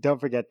Tim. Don't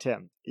forget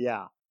Tim.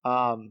 Yeah.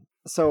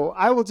 So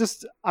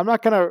I'm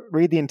not going to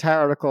read the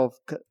entire article.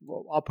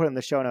 I'll put it in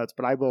the show notes,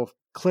 but I will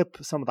clip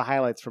some of the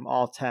highlights from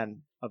all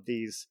 10 of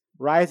these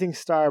rising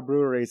star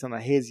breweries on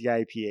the hazy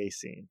IPA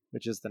scene,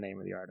 which is the name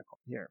of the article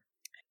here.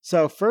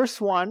 So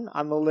first one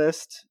on the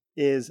list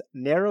is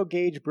Narrow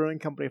Gauge Brewing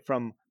Company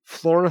from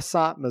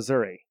Florissant,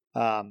 Missouri.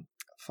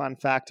 Fun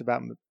fact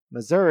about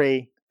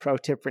Missouri, pro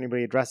tip for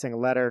anybody addressing a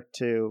letter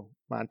to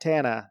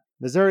Montana,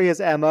 Missouri is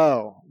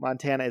MO.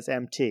 Montana is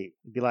MT.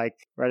 It'd be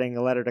like writing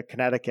a letter to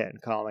Connecticut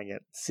and calling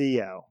it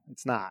CO.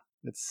 It's not.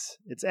 It's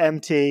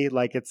MT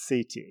like it's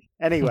CT.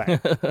 Anyway,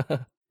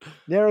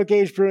 Narrow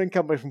Gauge Brewing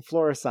Company from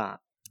Florissant.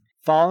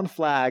 Fallen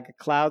Flag,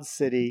 Cloud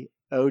City,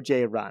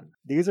 OJ Run.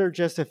 These are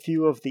just a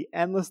few of the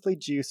endlessly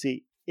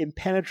juicy,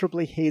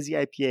 impenetrably hazy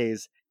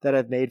IPAs that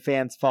have made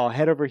fans fall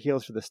head over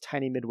heels for this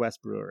tiny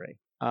Midwest brewery.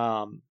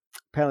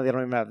 Apparently they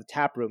don't even have the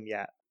tap room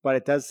yet. But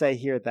it does say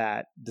here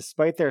that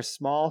despite their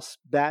small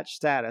batch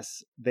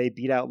status, they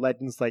beat out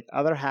legends like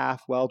Other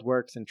Half, Weld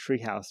Works, and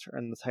Treehouse to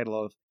earn the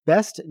title of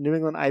Best New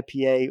England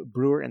IPA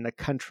Brewer in the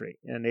Country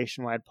in a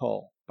nationwide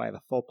poll by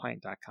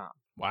thefullpint.com.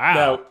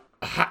 Wow.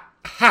 Now,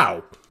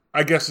 how?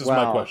 I guess is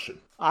my question.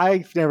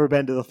 I've never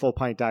been to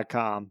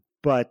thefullpint.com,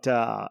 but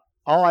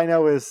all I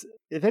know is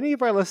if any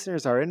of our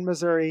listeners are in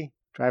Missouri,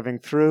 driving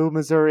through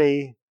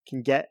Missouri,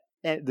 can get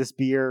this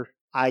beer,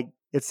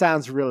 it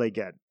sounds really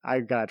good.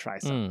 I gotta try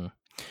some.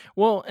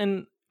 Well,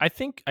 and I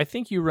think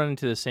you run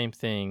into the same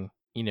thing,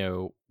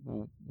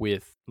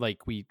 with like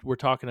we're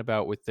talking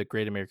about with the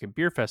Great American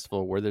Beer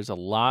Festival, where there's a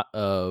lot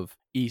of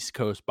East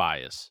Coast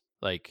bias.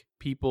 Like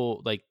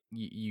people, like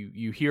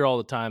you hear all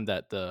the time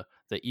that the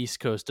East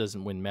Coast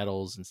doesn't win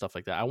medals and stuff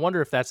like that. I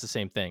wonder if that's the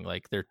same thing.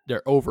 Like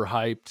they're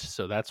overhyped,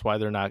 so that's why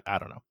they're not. I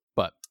don't know,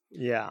 but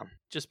yeah,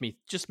 just me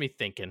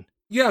thinking.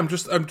 Yeah, I'm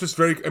just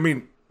very. I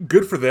mean,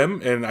 good for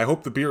them, and I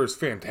hope the beer is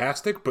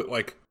fantastic. But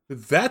like,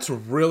 that's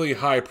really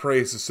high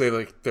praise to say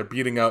like they're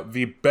beating out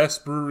the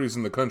best breweries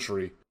in the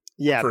country.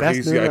 Yeah, for best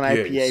hazy New England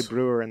IPAs. IPA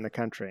brewer in the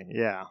country.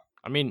 Yeah,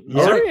 I mean,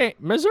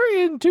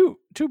 Missouri isn't too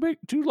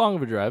long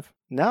of a drive.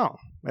 No,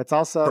 it's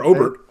also for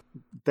Obert.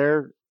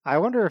 They're. I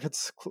wonder if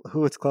it's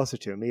who it's closer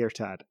to, me or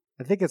Todd.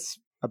 I think it's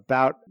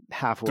about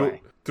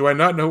halfway. Do I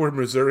not know where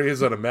Missouri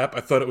is on a map?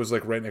 I thought it was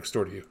like right next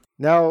door to you.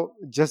 No,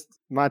 just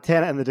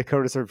Montana and the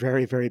Dakotas are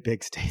very, very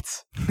big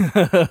states.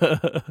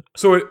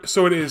 So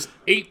it is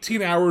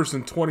 18 hours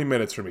and 20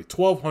 minutes for me,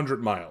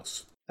 1,200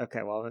 miles.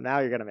 Okay, well now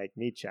you're gonna make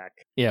me check.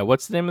 Yeah,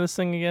 what's the name of this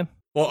thing again?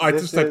 Well, I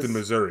just typed in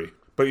Missouri,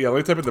 but yeah, let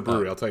me type in the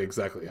brewery. I'll tell you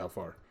exactly how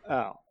far.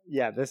 Oh,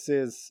 yeah, this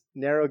is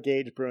Narrow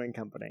Gauge Brewing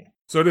Company.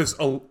 So it is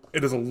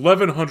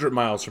 1,100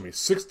 miles from me,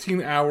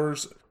 16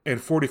 hours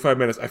and 45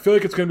 minutes. I feel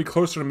like it's going to be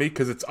closer to me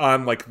because it's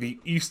on like the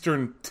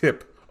eastern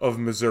tip of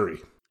Missouri.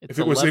 It's if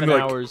it was 11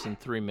 in, hours and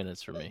 3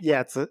 minutes for me.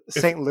 Yeah, it's a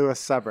St. Louis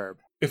suburb.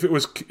 If it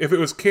was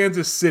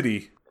Kansas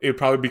City, it would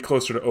probably be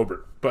closer to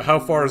Obert. But how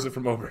far is it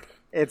from Obert?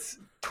 It's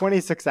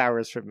 26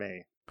 hours from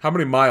me. How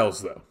many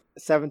miles though?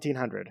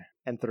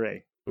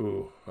 1,703.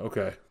 Ooh,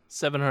 okay.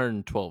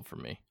 712 for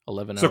me.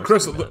 11 hours. So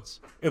Chris, 3 minutes.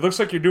 it looks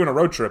like you're doing a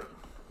road trip.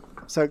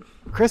 So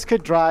Chris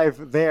could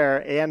drive there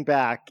and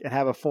back and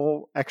have a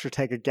full extra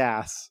tank of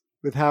gas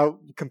with how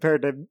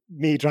compared to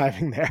me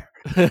driving there.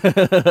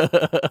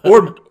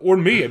 or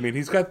me. I mean,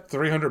 he's got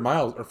 300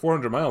 miles or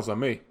 400 miles on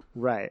me.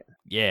 Right.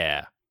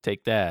 Yeah,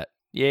 take that.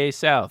 Yay,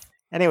 South.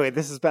 Anyway,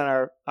 this has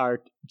been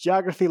our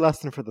geography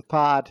lesson for the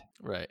pod.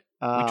 Right.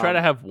 We try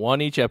to have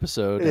one each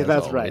episode. As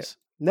that's always. right.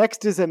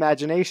 Next is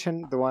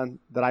Imagination, the one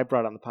that I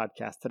brought on the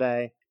podcast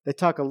today. They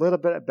talk a little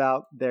bit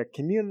about their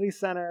community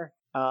center,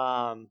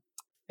 and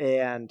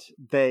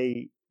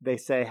they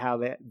say how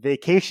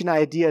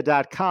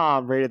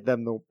vacationidea.com rated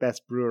them the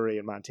best brewery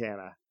in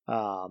Montana.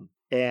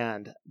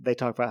 And they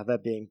talk about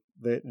that being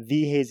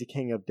the Hazy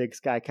King of Big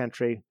Sky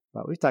Country.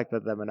 Well, we've talked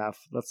about them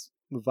enough. Let's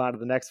move on to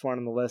the next one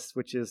on the list,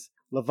 which is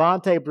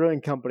Levante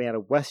Brewing Company out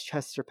of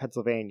Westchester,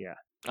 Pennsylvania.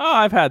 Oh,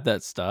 I've had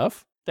that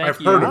stuff. I've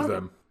heard of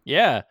them.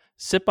 Yeah,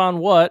 Sip on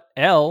What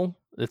L.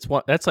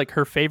 That's like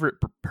her favorite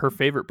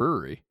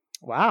brewery.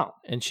 Wow!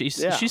 And she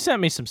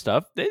sent me some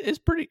stuff. It's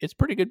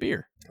pretty good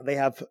beer. They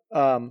have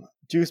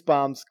juice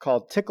bombs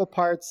called Tickle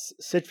Parts,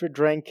 Citra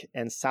Drink,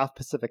 and South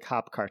Pacific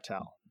Hop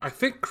Cartel. I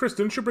think, Chris,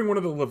 didn't you bring one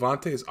of the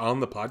Levantes on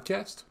the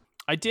podcast?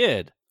 I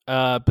did,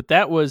 but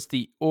that was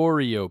the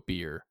Oreo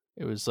beer.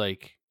 It was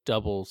like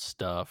double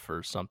stuff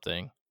or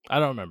something. I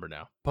don't remember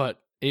now, but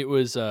it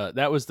was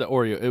that was the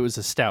Oreo. It was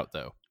a stout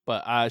though.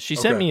 But she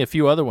sent me a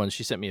few other ones.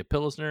 She sent me a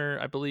Pilsner,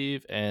 I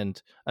believe,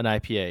 and an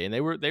IPA, and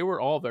they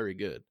were all very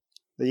good.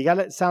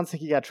 It sounds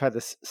like you got to try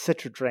this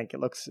Citra Drink.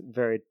 It looks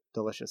very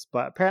delicious.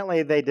 But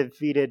apparently they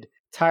defeated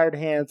Tired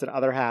Hands and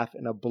Other Half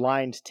in a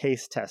blind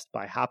taste test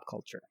by Hop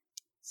Culture.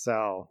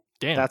 So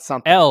that's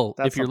something.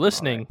 If you're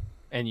listening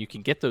and you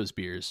can get those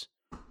beers,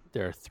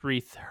 there are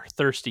 3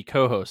 thirsty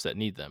co-hosts that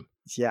need them.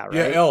 Yeah, right.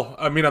 Yeah, L.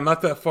 I mean, I'm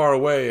not that far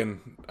away, and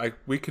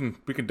we can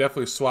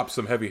definitely swap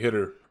some heavy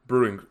hitter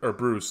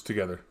brews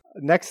together.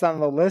 Next on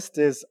the list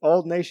is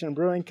Old Nation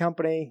Brewing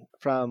Company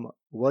from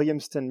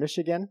Williamston,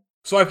 Michigan.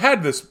 So I've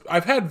had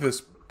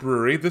this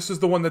brewery. This is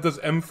the one that does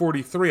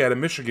M43 out of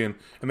Michigan,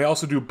 and they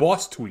also do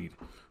Boss Tweed.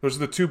 Those are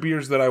the 2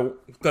 beers that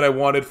I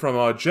wanted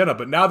from Jenna,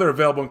 but now they're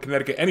available in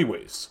Connecticut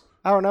anyways.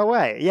 Oh, no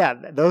way. Yeah,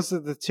 those are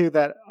the 2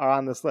 that are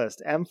on this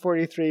list.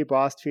 M43,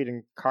 Boss Tweed,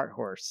 and Cart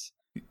Horse.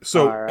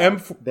 So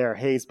they're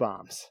haze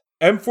bombs.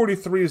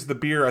 M43 is the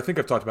beer I think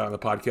I've talked about on the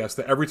podcast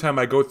that every time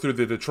I go through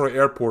the Detroit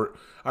airport,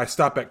 I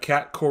stop at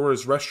Cat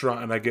Cora's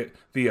restaurant and I get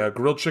the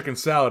grilled chicken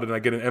salad and I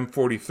get an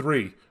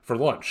M43 for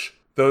lunch.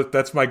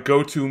 That's my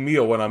go-to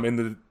meal when I'm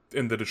in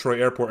the Detroit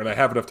airport and I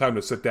have enough time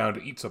to sit down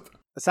to eat something.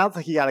 It sounds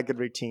like you got a good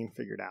routine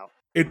figured out.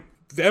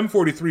 The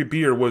M43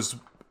 beer was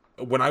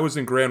when I was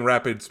in Grand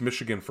Rapids,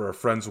 Michigan for a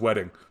friend's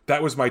wedding.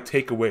 That was my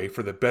takeaway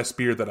for the best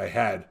beer that I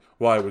had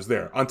while I was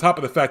there. On top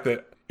of the fact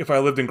that if I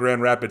lived in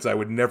Grand Rapids, I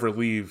would never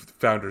leave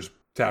Founders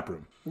Tap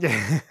Room.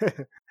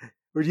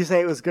 Would you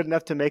say it was good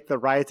enough to make the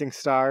rising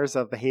stars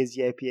of the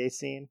hazy IPA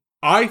scene?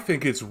 I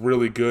think it's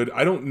really good.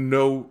 I don't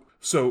know.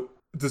 So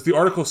does the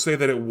article say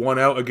that it won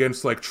out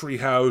against like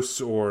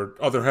Treehouse or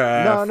Other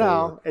Half?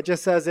 No. It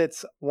just says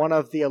it's one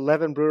of the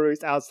 11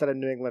 breweries outside of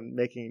New England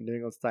making New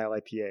England style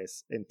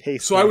IPAs in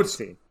Pace. So I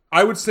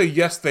would say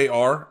yes, they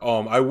are.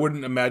 I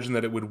wouldn't imagine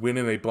that it would win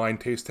in a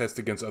blind taste test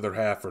against Other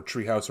Half or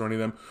Treehouse or any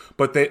of them.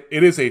 But it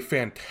is a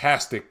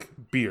fantastic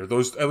beer.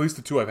 Those, at least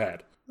the two I've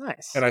had.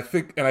 Nice. And I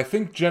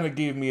think Jenna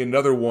gave me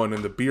another one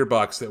in the beer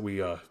box that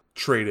we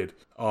traded.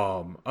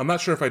 I'm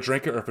not sure if I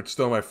drank it or if it's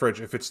still in my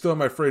fridge. If it's still in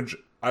my fridge,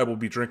 I will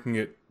be drinking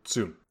it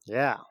soon.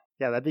 Yeah,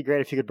 that'd be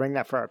great if you could bring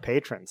that for our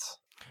patrons.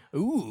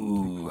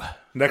 Ooh.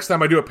 Next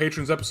time I do a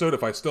patrons episode,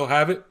 if I still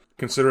have it,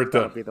 consider it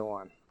done. That'll be the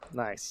one.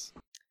 Nice.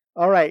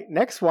 All right,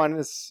 next one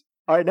is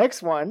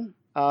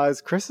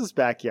Chris's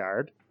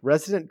backyard,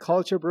 Resident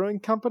Culture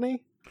Brewing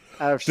Company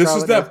out of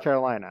Charlotte, North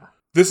Carolina.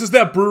 This is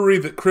that brewery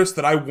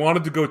that I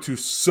wanted to go to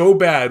so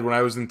bad when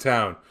I was in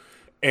town.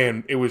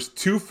 And it was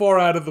too far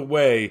out of the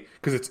way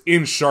because it's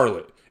in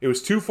Charlotte. It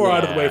was too far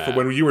out of the way for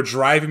when you were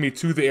driving me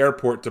to the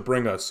airport to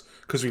bring us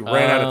because we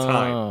ran out of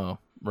time.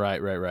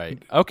 Right.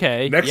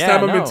 Okay. Next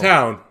time I'm in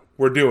town,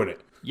 we're doing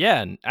it.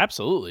 Yeah,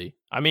 absolutely.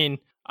 I mean,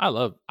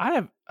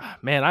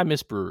 I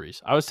miss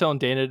breweries. I was telling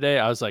Dana today,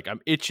 I was like,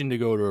 I'm itching to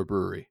go to a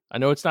brewery. I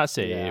know it's not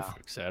safe,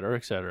 et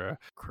cetera.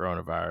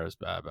 Coronavirus,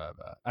 blah, blah,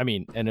 blah. I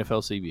mean,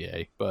 NFL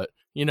CBA, but,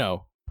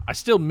 I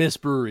still miss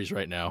breweries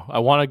right now. I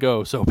want to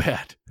go so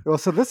bad. Well,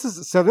 so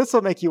this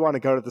will make you want to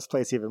go to this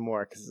place even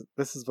more because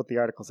this is what the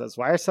article says.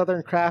 Why are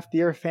Southern craft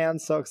beer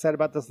fans so excited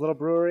about this little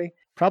brewery?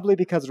 Probably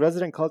because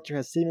Resident Culture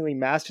has seemingly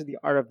mastered the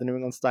art of the New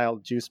England style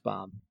juice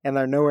bomb, and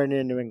they're nowhere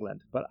near New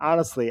England. But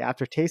honestly,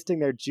 after tasting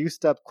their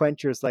juiced up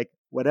quenchers like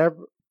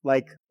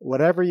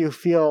whatever you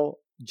feel,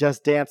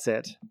 just dance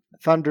it,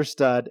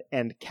 Thunderstud,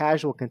 and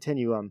Casual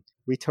Continuum,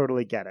 we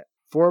totally get it.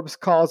 Forbes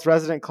calls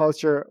Resident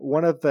Culture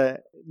one of the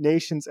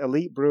nation's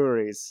elite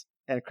breweries,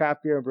 and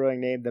Craft Beer and Brewing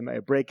named them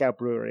a breakout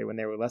brewery when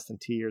they were less than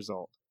 2 years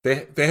old.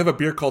 They have a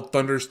beer called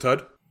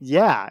Thunderstud?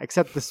 Yeah,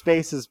 except the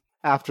space is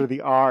after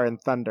the R in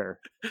Thunder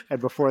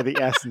and before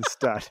the S in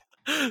Stud.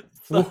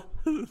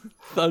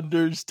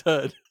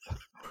 Thunderstud.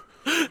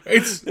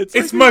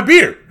 It's my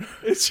beer.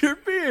 It's your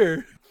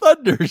beer.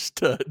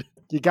 Thunderstud.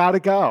 You gotta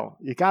go.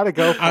 You gotta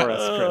go for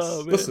us,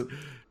 Chris. Listen,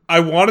 I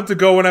wanted to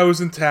go when I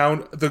was in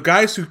town. The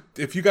guys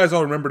if you guys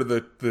all remember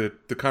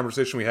the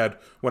conversation we had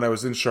when I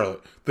was in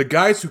Charlotte, the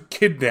guys who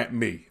kidnapped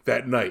me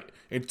that night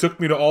and took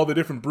me to all the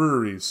different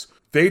breweries,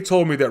 they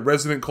told me that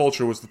Resident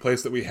Culture was the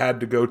place that we had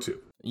to go to.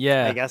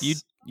 Yeah, I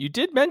guess you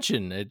did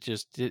mention it.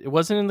 It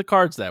wasn't in the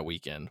cards that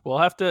weekend.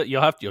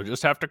 You'll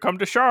just have to come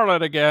to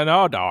Charlotte again.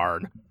 Oh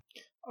darn.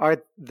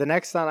 The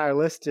next on our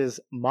list is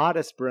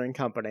Modist Brewing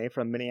Company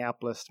from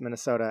Minneapolis,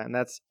 Minnesota, and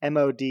that's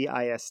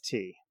Modist.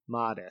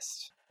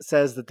 Modist. It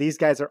says that these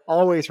guys are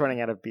always running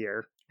out of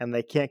beer, and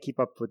they can't keep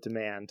up with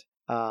demand.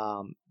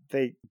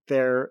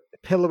 Their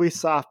pillowy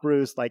soft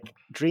brews like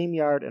Dream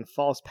Yard and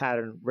False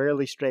Pattern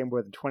rarely stray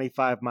more than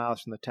 25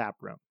 miles from the tap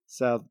room.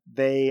 So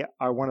they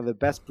are one of the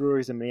best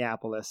breweries in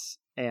Minneapolis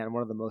and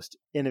one of the most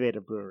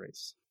innovative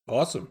breweries.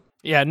 Awesome.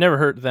 Yeah, I never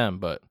heard of them,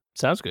 but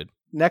sounds good.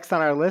 Next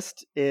on our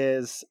list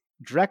is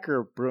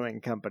Drecker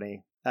Brewing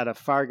Company out of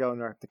Fargo,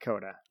 North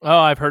Dakota. Oh,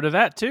 I've heard of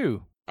that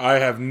too. I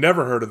have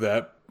never heard of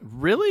that.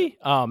 Really?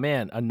 Oh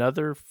man,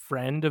 another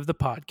friend of the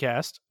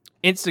podcast,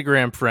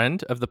 Instagram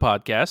friend of the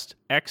podcast,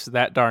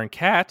 That Darn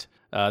Cat.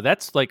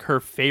 That's like her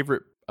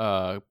favorite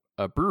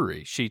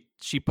brewery.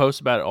 She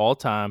posts about it all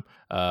the time.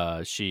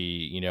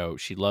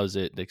 She loves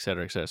it, et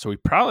cetera, et cetera. So we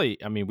probably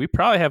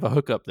have a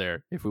hookup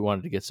there if we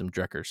wanted to get some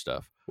Drecker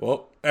stuff.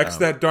 Well,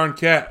 That Darn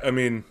Cat. I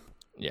mean,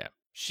 yeah,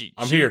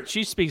 I'm here.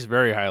 She speaks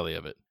very highly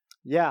of it.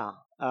 Yeah,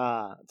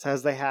 it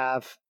says they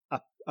have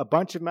a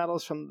bunch of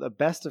medals from the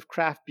Best of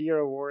Craft Beer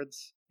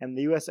Awards and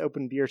the U.S.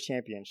 Open Beer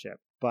Championship.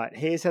 But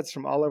hazeheads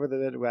from all over the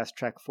Midwest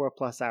trek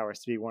 4+ hours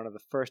to be one of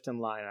the first in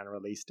line on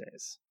release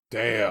days.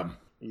 Damn.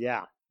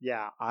 Yeah.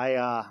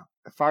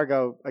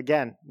 Fargo,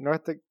 again,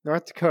 North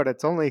Dakota,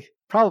 it's only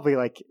probably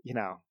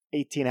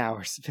 18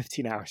 hours,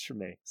 15 hours from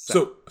me.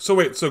 So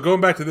wait,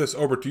 going back to this,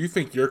 Ober, do you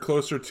think you're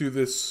closer to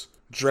this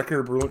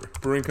Drecker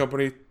Brewing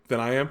Company than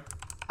I am?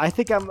 I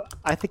think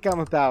I'm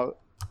about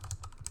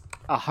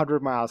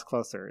 100 miles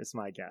closer is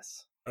my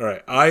guess. All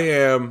right. I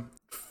am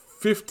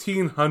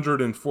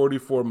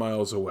 1,544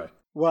 miles away.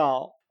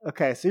 Well,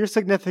 okay, so you're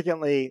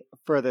significantly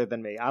further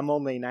than me. I'm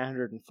only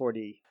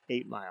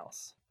 948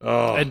 miles.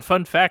 Oh. And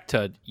fun fact,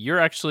 Tud, you're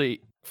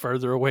actually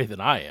further away than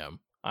I am.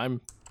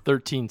 I'm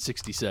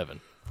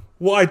 1,367.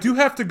 Well, I do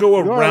have to go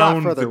around. You're a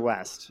lot further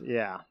west,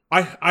 yeah.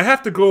 I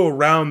have to go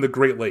around the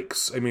Great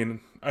Lakes. I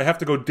mean, I have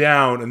to go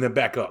down and then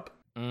back up.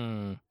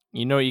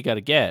 You know what you got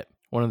to get?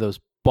 One of those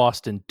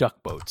Boston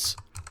duck boats.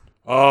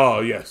 Oh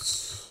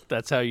yes.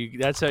 That's how you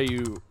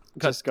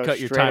Just go cut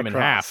your straight time in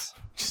across.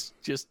 half.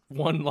 Just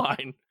one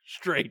line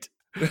straight.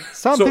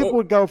 Some So- people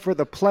would go for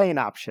the plane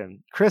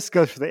option. Chris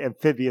goes for the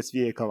amphibious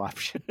vehicle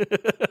option.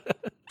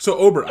 So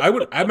Ober,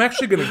 I'm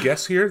actually going to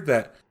guess here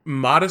that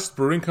Modest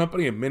Brewing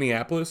Company in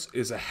Minneapolis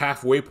is a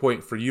halfway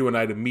point for you and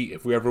I to meet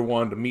if we ever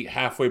wanted to meet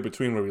halfway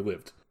between where we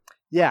lived.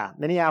 Yeah,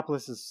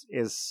 Minneapolis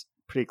is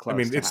pretty close. I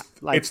mean, to it's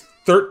like it's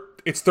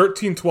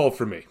 1312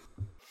 for me.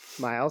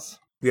 miles.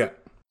 Yeah.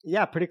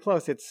 Yeah, pretty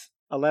close. It's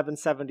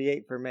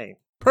 1178 for me.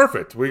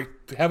 Perfect. We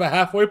have a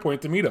halfway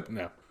point to meet up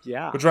now.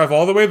 Yeah, We'll drive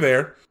all the way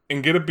there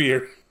and get a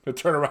beer and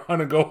turn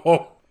around and go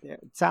home. yeah,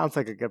 it sounds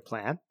like a good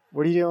plan.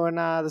 What are you doing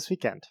this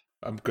weekend?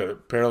 I'm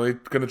apparently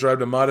going to drive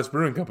to Modest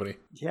Brewing Company.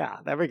 Yeah,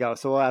 there we go.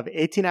 So we'll have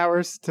 18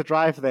 hours to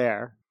drive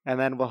there, and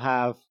then we'll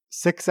have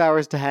 6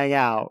 hours to hang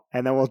out,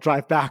 and then we'll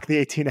drive back the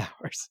 18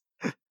 hours.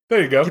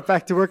 There you go. Get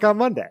back to work on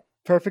Monday.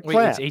 Perfect Wait,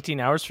 plan. it's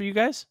 18 hours for you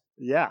guys?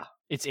 Yeah,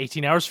 It's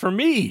 18 hours for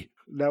me.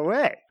 no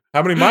way.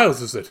 How many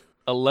miles is it?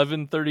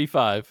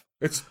 11:35.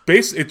 It's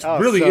It Oh,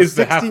 really so is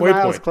the 60 halfway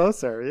miles point.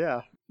 closer.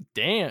 Yeah.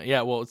 Damn.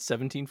 Yeah, well, it's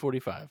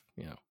 17:45,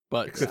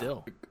 But Except-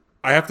 still.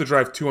 I have to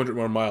drive 200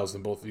 more miles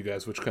than both of you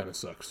guys, which kind of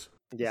sucks.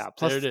 Yeah,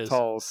 plus There it is.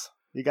 tolls.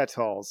 You got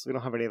tolls. We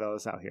don't have any of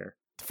those out here.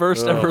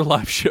 First Oh. ever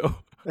live show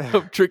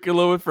of Drinking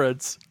Low with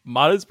Friends.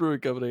 Modest Brewing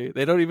Company.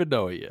 They don't even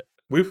know it yet.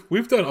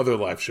 We've done other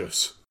live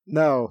shows.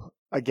 No,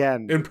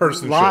 again,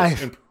 In-person live.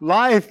 shows.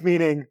 Live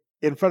meaning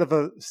in front of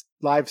a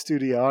live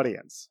studio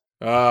audience.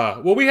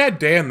 Well, we had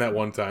Dan that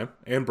one time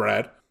and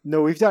Brad.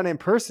 No, we've done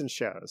in-person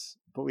shows,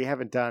 but we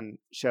haven't done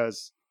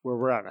shows where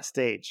we're on a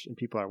stage and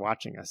people are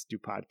watching us do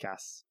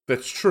podcasts.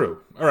 That's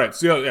true. All right.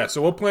 So yeah,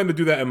 so we'll plan to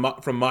do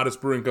that from Modest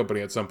Brewing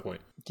Company at some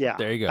point. Yeah.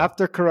 There you go.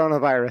 After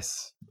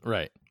coronavirus.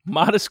 Right.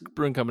 Modest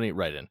Brewing Company,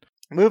 right in.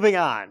 Moving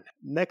on.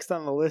 Next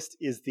on the list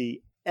is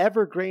the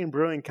Evergreen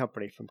Brewing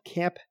Company from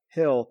Camp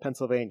Hill,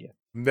 Pennsylvania.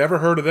 Never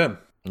heard of them.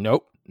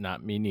 Nope,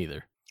 not me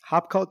neither.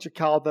 Hop Culture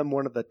called them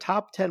one of the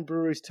top 10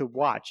 breweries to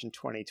watch in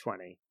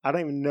 2020. I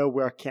don't even know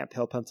where Camp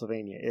Hill,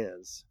 Pennsylvania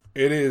is.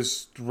 It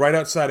is right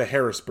outside of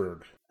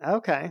Harrisburg.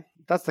 Okay.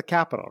 That's the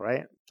capital,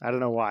 right? I don't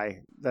know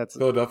why. That's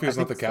Philadelphia I is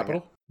not think the it's like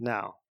capital?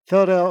 No.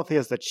 Philadelphia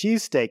is the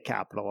cheesesteak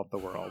capital of the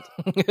world.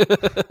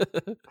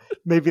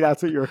 Maybe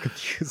that's what you were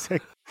confusing.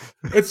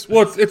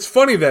 It's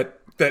funny that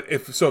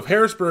if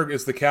Harrisburg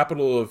is the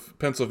capital of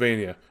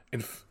Pennsylvania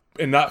and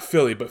not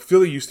Philly, but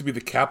Philly used to be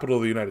the capital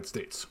of the United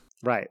States.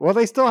 Right. Well,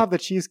 they still have the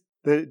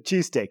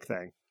cheesesteak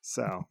thing.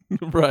 So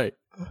Right.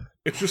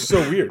 It's just so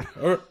weird.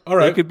 All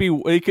right.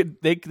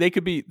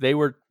 They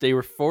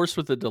were forced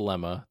with a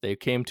dilemma. They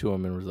came to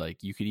him and was like,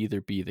 you could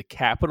either be the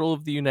capital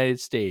of the United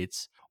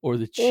States or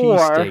the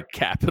cheesesteak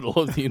capital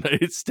of the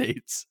United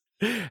States.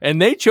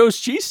 And they chose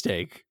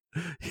cheesesteak.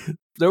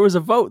 There was a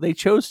vote. They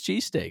chose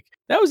cheesesteak.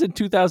 That was in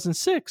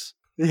 2006.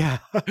 yeah.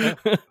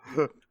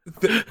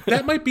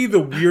 That might be the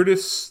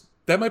weirdest.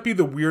 That might be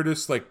the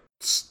weirdest like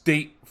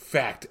state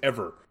fact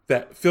ever.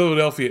 That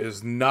Philadelphia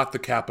is not the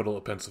capital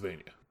of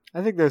Pennsylvania.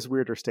 I think there's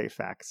weirder state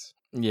facts.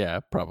 Yeah,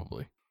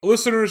 probably.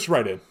 Listeners,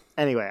 write in.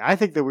 Anyway, I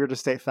think the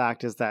weirdest state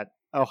fact is that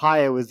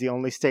Ohio is the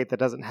only state that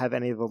doesn't have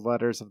any of the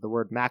letters of the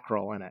word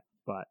mackerel in it.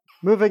 But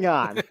moving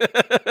on.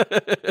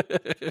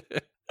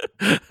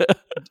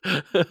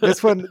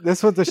 This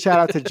one's a shout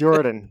out to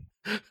Jordan.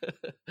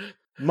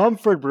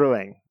 Mumford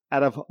Brewing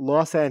out of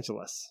Los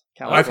Angeles,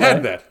 California. I've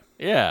had that.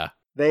 Yeah.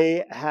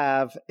 They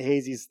have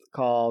hazies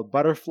called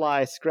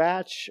Butterfly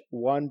Scratch,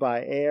 One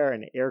by Air,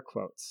 and Air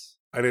Quotes.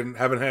 Haven't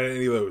had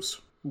any of those.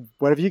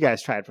 What have you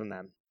guys tried from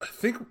them? I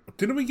think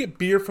didn't we get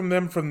beer from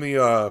them from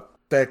the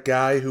that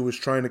guy who was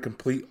trying to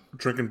complete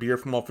drinking beer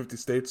from all 50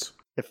 states?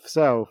 If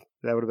so,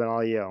 that would have been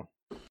all you.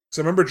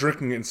 So I remember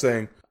drinking it and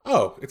saying,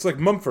 "Oh, it's like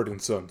Mumford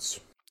and Sons."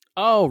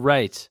 Oh,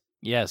 right.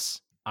 Yes.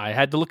 I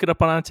had to look it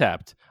up on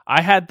Untapped.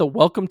 I had the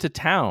Welcome to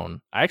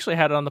Town. I actually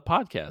had it on the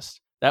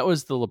podcast. That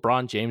was the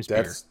LeBron James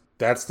beer.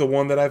 That's the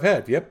one that I've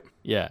had. Yep,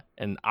 Yeah.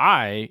 And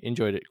I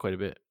enjoyed it quite a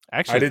bit.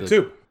 Actually, I did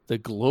too. The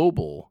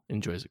Global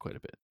enjoys it quite a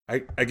bit.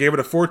 I gave it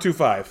a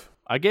 4.25.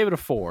 I gave it a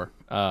 4.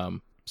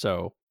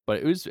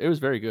 But it was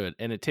very good,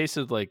 and it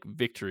tasted like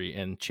victory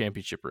and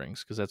championship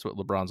rings because that's what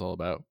LeBron's all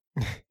about.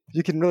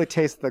 You can really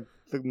taste the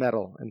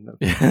metal in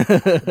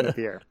the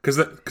beer.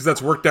 Because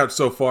that's worked out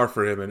so far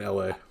for him in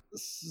LA.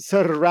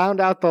 So to round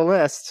out the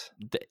list,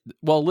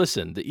 Well,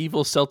 listen, the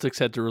evil Celtics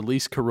had to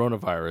release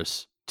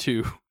coronavirus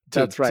to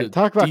that's right. to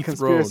Talk about dethrone-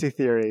 conspiracy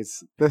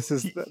theories. This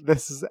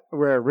is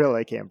where it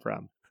really came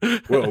from.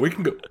 Well, we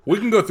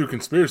can go through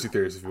conspiracy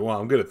theories if you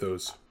want. I'm good at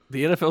those.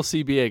 The NFL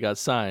CBA got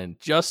signed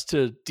just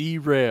to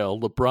derail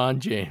LeBron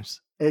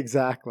James.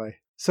 Exactly.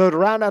 So to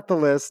round out the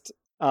list,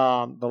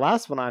 the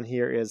last one on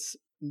here is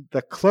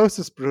the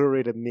closest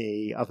brewery to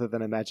me, other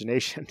than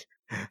Imagination.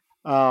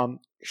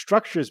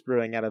 Structures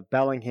Brewing out of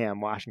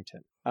Bellingham,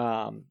 Washington.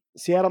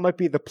 Seattle might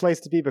be the place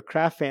to be, but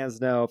craft fans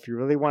know if you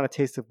really want a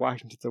taste of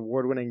Washington's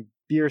award-winning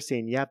beer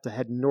scene, you have to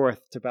head north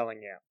to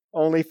Bellingham.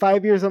 Only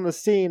 5 years on the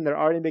scene, they're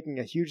already making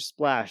a huge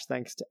splash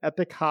thanks to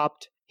epic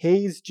hopped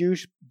haze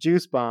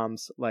juice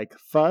bombs like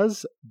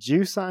Fuzz,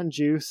 Juice on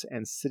Juice,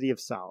 and City of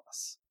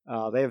Solace.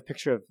 They have a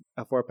picture of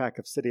a 4-pack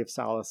of City of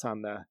Solace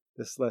on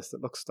this list.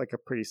 It looks like a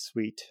pretty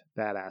sweet,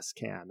 badass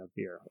can of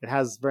beer. It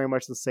has very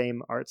much the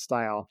same art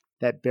style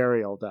that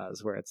Burial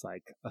does, where it's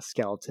like a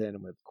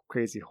skeleton with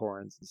crazy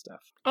horns and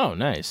stuff. Oh,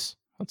 nice.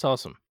 That's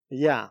awesome.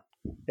 Yeah,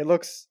 it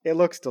looks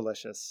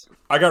delicious.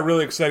 I got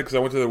really excited because I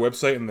went to their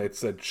website and it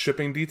said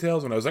shipping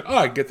details, and I was like, oh,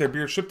 I can get their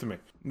beer shipped to me.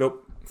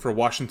 Nope, for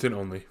Washington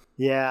only.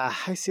 Yeah,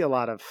 I see a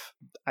lot of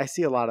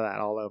that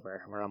all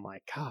over where I'm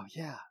like, oh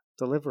yeah,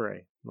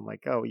 delivery. I'm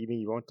like, oh, you mean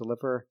you won't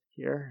deliver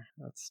here?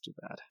 That's too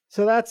bad.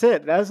 So that's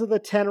it. Those are the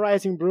 10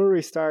 rising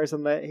brewery stars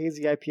on the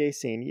hazy IPA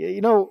scene. You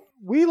know,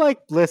 we like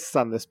lists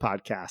on this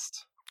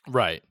podcast.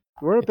 Right.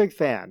 We're a big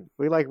fan.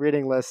 We like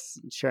reading lists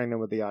and sharing them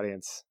with the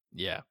audience.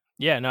 Yeah.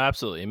 Yeah, no,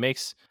 absolutely. It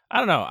makes, I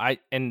don't know.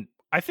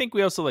 I think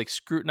we also like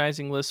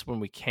scrutinizing lists when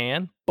we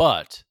can,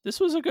 but this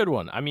was a good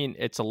one. I mean,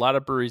 it's a lot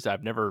of breweries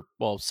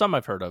some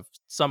I've heard of,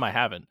 some I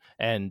haven't.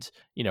 And,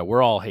 you know,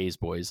 we're all haze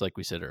boys, like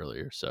we said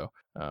earlier. So,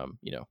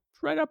 you know,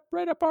 right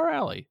up our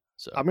alley.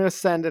 So I'm going to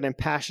send an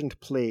impassioned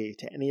plea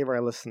to any of our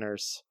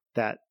listeners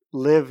that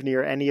live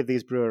near any of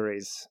these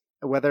breweries,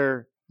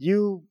 whether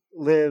you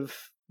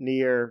live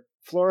near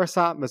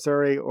Florissant,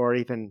 Missouri, or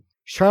even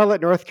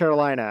Charlotte, North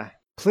Carolina,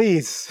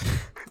 please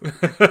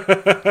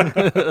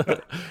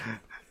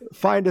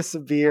find us a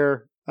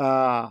beer.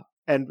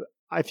 And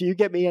if you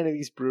get me any of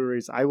these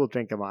breweries, I will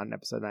drink them on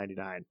episode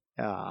 99.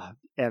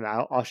 And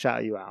I'll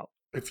shout you out.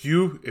 If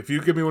you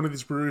give me one of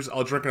these breweries,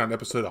 I'll drink it on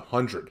episode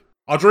 100.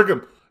 I'll drink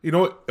them. You know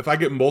what? If I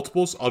get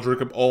multiples, I'll drink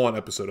them all on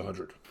episode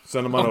 100.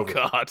 Send them on over. Oh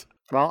God.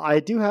 Well, I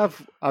do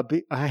have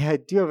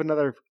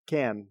another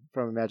can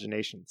from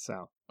Imagination.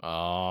 So.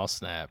 Oh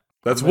snap!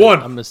 That's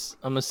one. I'm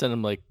gonna send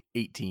him like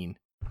 18.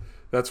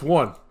 That's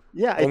one.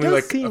 Yeah, it Only does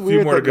like seem a few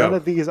weird more to that go. none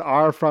of these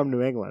are from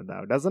New England,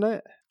 though,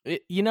 doesn't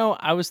it? You know,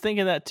 I was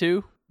thinking that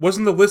too.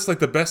 Wasn't the list like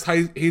the best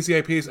hazy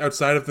IPAs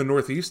outside of the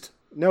Northeast?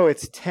 No,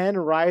 it's 10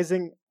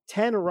 rising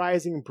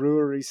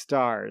brewery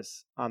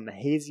stars on the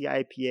hazy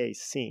IPA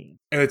scene.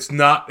 And it's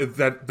not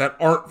that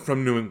aren't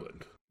from New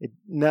England.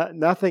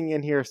 Nothing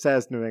in here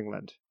says New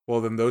England.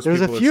 Well, then those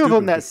There's a people few are of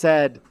them stupid. that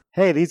said,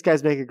 "Hey, these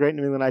guys make a great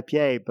New England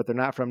IPA, but they're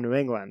not from New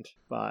England."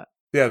 But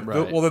Yeah,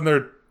 Right. well then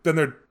they're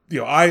you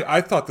know,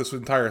 I thought this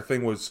entire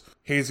thing was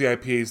hazy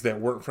IPAs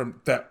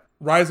that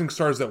rising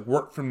stars that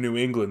weren't from New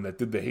England that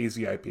did the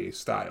hazy IPA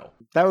style.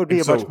 that would be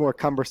And a much so- more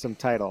cumbersome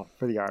title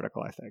for the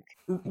article, I think.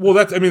 Well,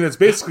 that's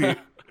basically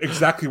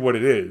exactly what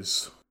it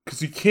is,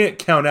 because you can't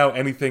count out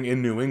anything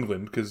in New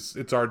England because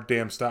it's our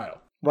damn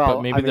style. Well,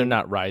 But maybe they're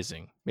not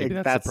rising. Maybe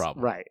that's the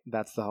problem. Right.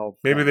 That's the whole.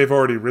 Maybe thing. they've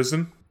already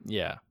risen.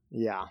 Yeah.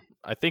 Yeah.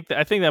 I think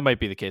that might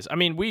be the case. I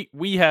mean,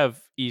 we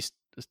have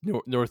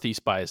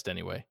northeast biased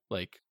anyway.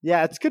 Like,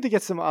 Yeah, it's good to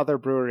get some other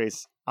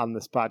breweries on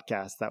this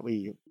podcast that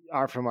we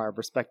are from our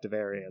respective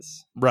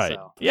areas. right?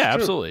 So. Yeah, It's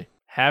true. absolutely.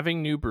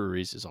 Having new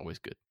breweries is always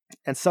good.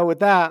 And so with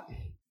that,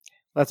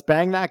 let's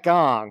bang that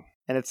gong,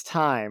 and it's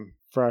time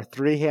for our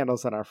 3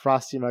 handles on our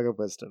Frosty Mug of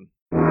Wisdom.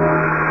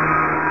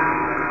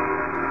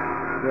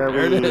 Where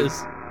There we it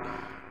is.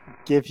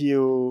 give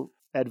you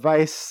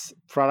advice,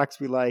 products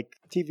we like,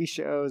 TV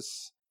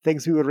shows,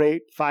 things we would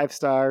rate 5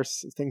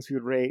 stars, things we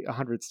would rate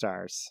 100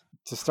 stars.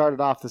 To start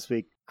it off this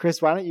week,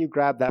 Chris, why don't you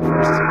grab that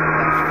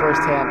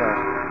first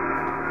handle?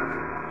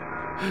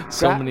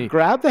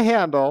 Grab the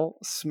handle,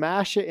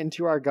 smash it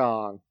into our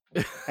gong,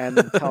 and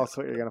tell us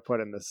what you're going to put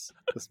in this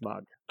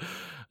mug.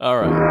 All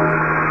right.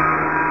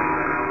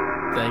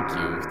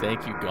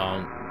 Thank you,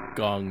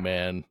 Gong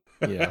Man.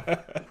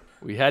 Yeah,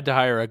 we had to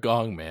hire a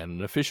Gong Man,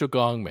 an official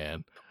Gong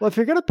Man. Well, if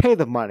you're going to pay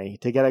the money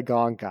to get a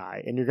gong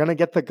guy, and you're going to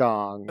get the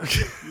gong,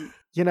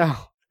 you know,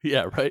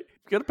 Yeah, right.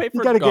 You got to pay for.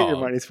 you got to a get your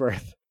gong. money's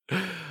worth.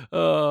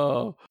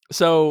 Oh,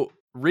 so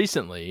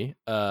recently,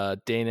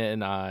 Dana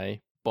and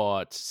I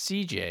bought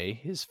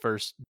CJ his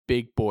first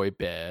big boy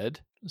bed.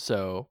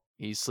 So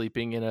he's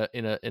sleeping in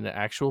an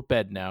actual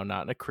bed now,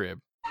 not in a crib.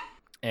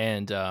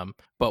 And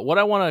but what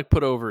I want to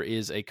put over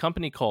is a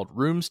company called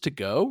Rooms to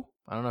Go.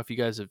 I don't know if you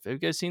guys have you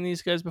guys seen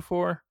these guys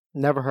before?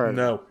 Never heard of it.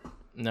 No.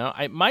 No,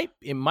 it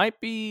might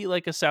be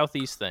like a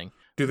Southeast thing.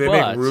 Do they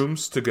But- make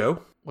rooms to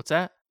go? What's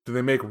that? Do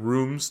they make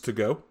rooms to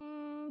go?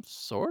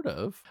 Sort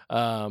of.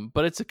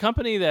 But it's a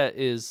company that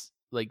is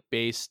like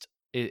based.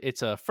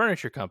 It's a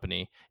furniture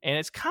company, and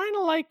it's kind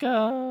of like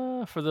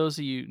for those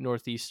of you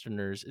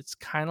Northeasterners, it's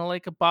kind of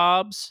like a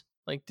Bob's,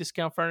 like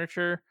discount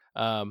furniture,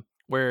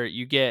 where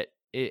you get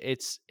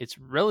it's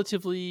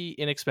relatively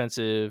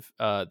inexpensive.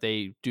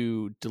 They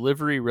do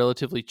delivery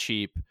relatively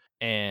cheap,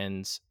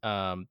 and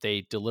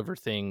they deliver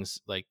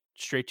things like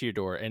straight to your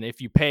door. And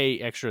if you pay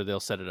extra, they'll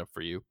set it up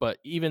for you. But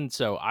even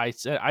so, I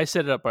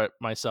set it up by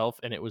myself,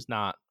 and it was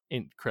not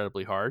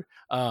incredibly hard.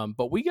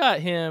 But we got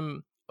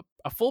him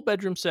a full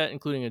bedroom set,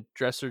 including a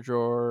dresser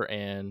drawer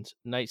and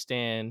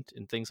nightstand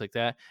and things like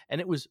that. And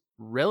it was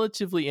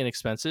relatively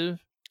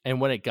inexpensive.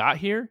 And when it got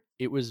here,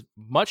 it was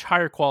much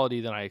higher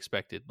quality than I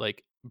expected.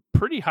 Like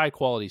pretty high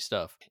quality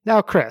stuff.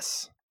 Now,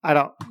 Chris, I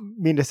don't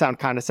mean to sound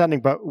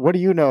condescending, but what do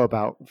you know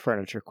about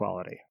furniture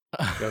quality?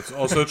 That's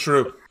also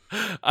true.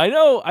 I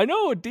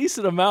know a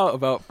decent amount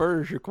about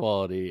furniture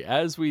quality.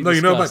 As we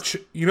discussed,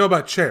 you know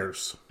about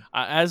chairs.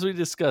 As we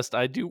discussed,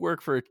 I do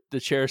work for the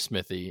chair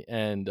smithy,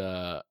 and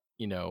a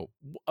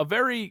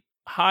very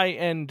high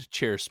end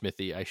chair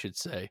smithy, I should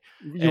say.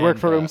 You work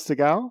for Rooms to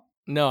Go?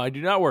 No, I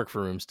do not work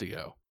for Rooms to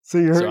Go. So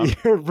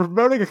you're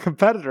promoting a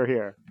competitor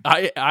here.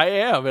 I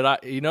am, and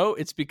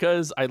it's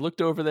because I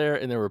looked over there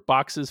and there were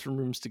boxes from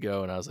Rooms to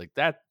Go, and I was like,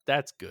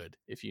 that's good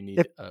if you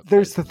need.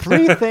 There's the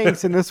three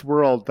things in this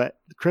world that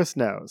Chris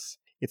knows: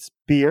 it's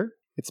beer,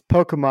 it's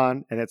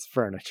Pokemon, and it's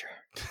furniture.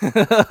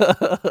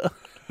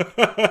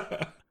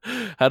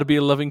 How to be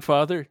a loving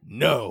father?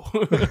 No,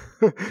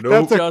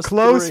 That's a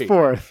close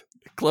fourth.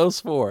 Close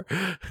four.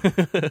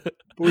 But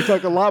we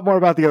talk a lot more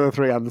about the other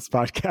three on this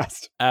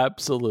podcast.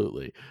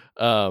 Absolutely.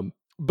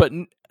 But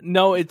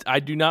no, I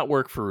do not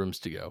work for Rooms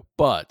to Go.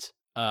 But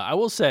I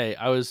will say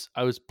I was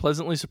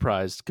pleasantly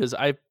surprised because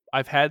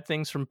I've had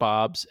things from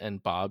Bob's,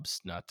 and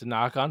Bob's, not to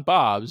knock on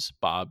Bob's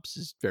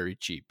is very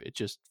cheap. It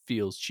just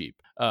feels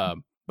cheap.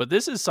 But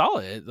this is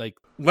solid. Like,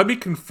 let me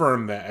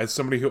confirm that as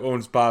somebody who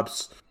owns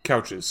Bob's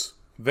couches,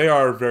 they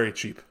are very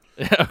cheap.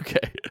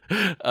 Okay.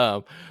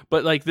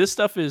 But like this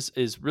stuff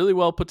is really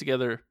well put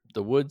together.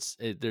 The woods,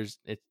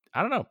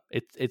 I don't know.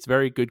 It's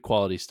very good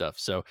quality stuff.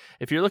 So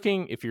if you're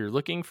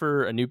looking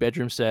for a new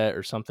bedroom set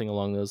or something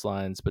along those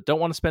lines, but don't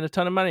want to spend a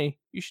ton of money,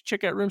 you should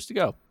check out Rooms to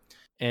Go.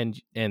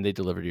 And they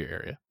deliver to your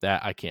area.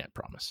 That I can't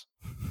promise.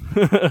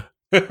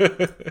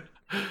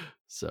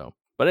 So,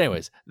 but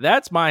anyways,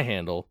 that's my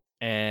handle.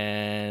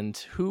 And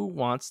who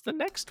wants the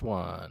next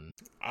one?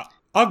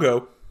 I'll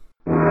go.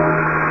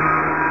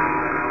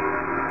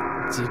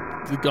 It's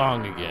the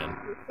gong again.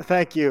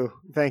 Thank you,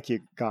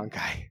 Gong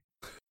Guy.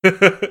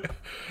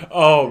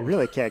 Oh, you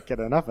really can't get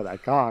enough of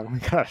that gong. Oh my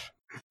gosh.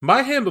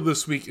 My handle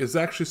this week is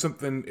actually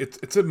something.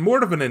 It's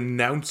more of an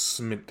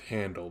announcement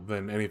handle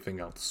than anything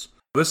else.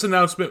 This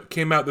announcement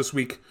came out this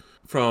week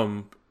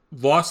from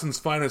Lawson's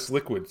Finest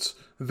Liquids.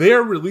 They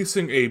are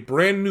releasing a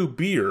brand new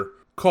beer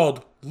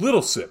called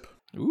Little Sip.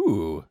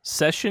 Ooh,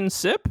 Session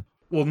Sip?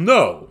 Well,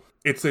 no.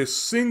 It's a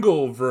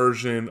single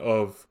version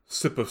of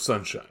Sip of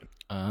Sunshine.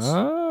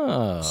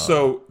 Oh.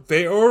 So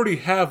they already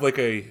have like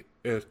a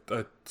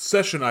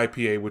session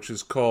IPA, which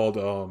is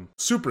called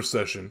Super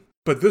Session.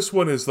 But this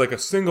one is like a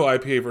single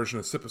IPA version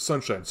of Sip of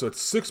Sunshine. So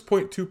it's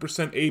 6.2%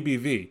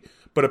 ABV.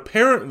 But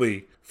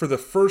apparently, for the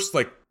first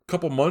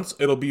couple months,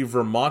 it'll be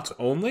Vermont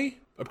only.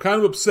 I'm kind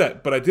of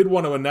upset, but I did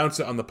want to announce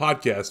it on the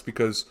podcast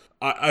because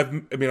I've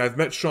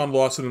met Sean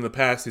Lawson in the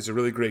past. He's a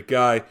really great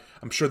guy.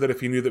 I'm sure that if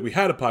he knew that we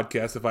had a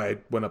podcast, if I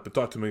went up and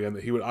talked to him again,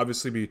 that he would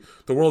obviously be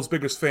the world's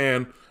biggest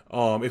fan,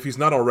 if he's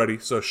not already.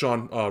 So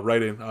Sean,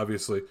 write in,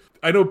 obviously.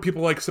 I know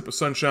people like Sip of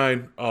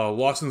Sunshine.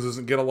 Lawson's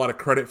doesn't get a lot of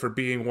credit for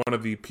being one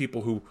of the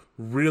people who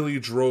really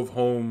drove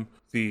home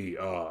the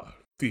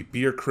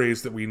beer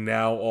craze that we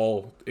now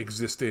all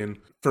exist in.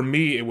 For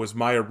me, it was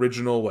my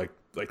original like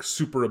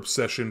super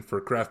obsession for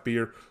craft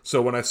beer.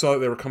 So when I saw that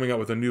they were coming out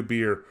with a new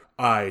beer,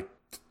 I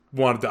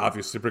wanted to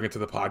obviously bring it to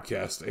the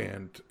podcast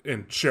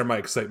and share my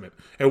excitement.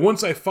 And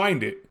once I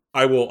find it,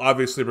 I will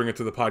obviously bring it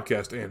to the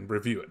podcast and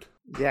review it.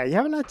 Yeah, you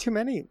haven't had too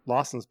many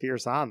Lawson's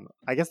beers on.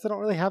 I guess they don't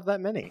really have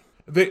that many.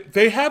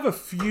 They have a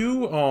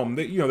few.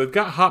 They've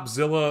got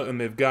Hopzilla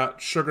and they've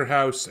got Sugar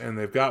House and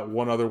they've got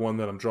one other one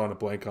that I'm drawing a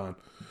blank on.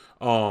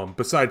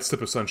 Besides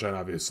Sip of Sunshine,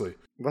 obviously.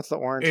 What's the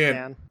orange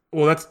can?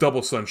 Well, that's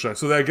Double Sunshine.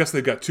 So I guess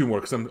they've got two more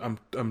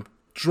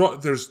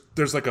because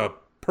there's like a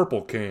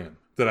purple can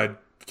that I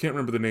can't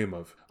remember the name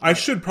of. I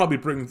should probably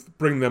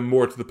bring them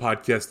more to the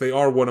podcast. They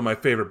are one of my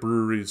favorite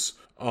breweries.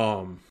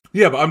 But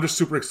I'm just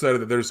super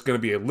excited that there's going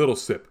to be a Little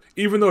Sip,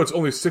 even though it's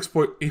only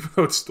even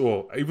though it's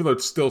still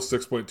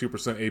 6.2%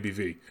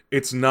 ABV.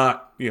 It's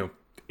not 8%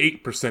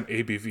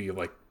 ABV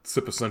like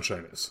Sip of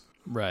Sunshine is.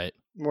 Right.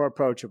 More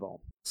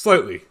approachable.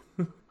 Slightly.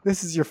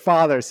 This is your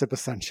father's Sip of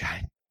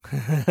Sunshine.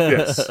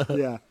 Yes.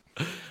 Yeah.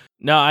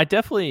 No, I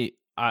definitely.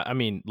 I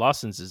mean,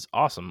 Lawson's is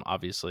awesome,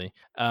 obviously.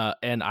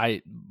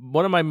 And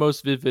one of my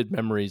most vivid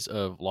memories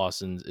of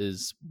Lawson's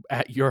is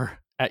at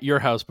your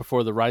house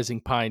before the Rising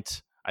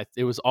Pint.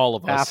 It was all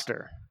of us.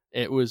 After.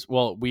 It was,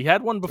 we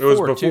had one before, it was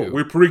before. too.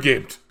 We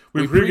pre-gamed.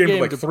 We pre-gamed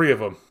like three of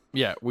them.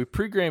 Yeah, we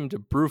pre-gamed to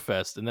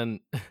Brewfest and then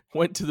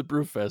went to the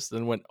Brewfest,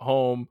 then went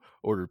home,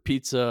 ordered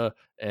pizza,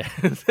 and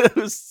it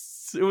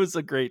was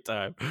a great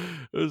time.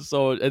 It was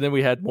and then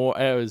we had more.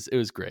 It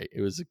was great.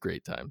 It was a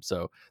great time.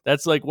 So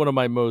that's like one of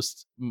my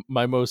most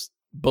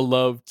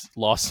beloved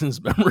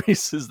Lawson's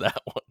memories is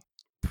that one.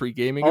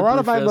 Pre-gaming. A lot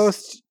of my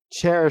most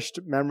cherished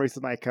memories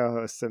of my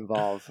co-hosts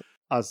involve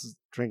us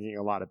drinking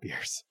a lot of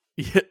beers.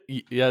 Yeah,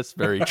 yes,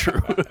 very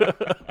true.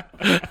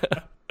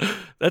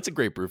 That's a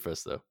great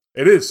Brewfest, though.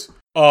 It is.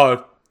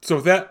 So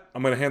with that,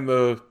 I'm going to hand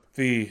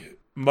the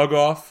mug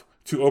off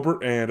to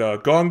Obert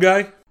and Gong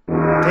Guy.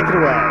 Take it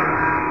away.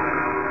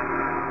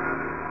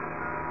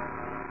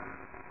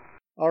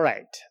 All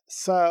right.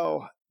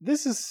 So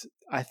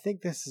I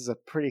think this is a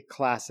pretty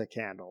classic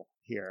handle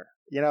here.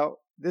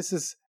 This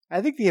is,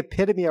 I think the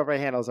epitome of our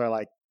handles are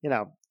like,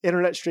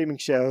 internet streaming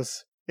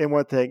shows in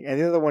one thing, and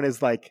the other one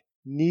is like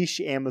niche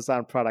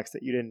Amazon products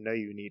that you didn't know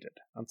you needed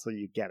until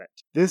you get it.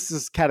 This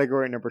is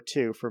category number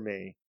 2 for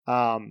me.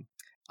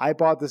 I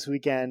bought this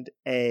weekend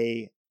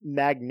a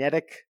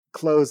magnetic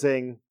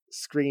closing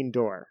screen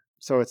door.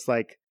 So it's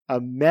like a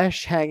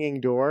mesh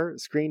hanging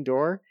screen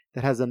door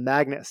that has a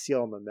magnet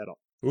seal in the middle.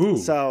 Ooh.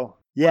 So,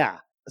 yeah.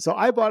 So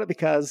I bought it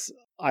because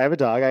I have a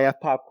dog. I have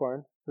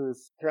Popcorn,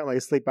 who's currently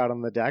asleep out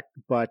on the deck,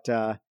 but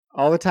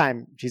all the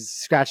time she's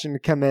scratching to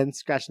come in,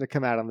 scratching to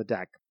come out on the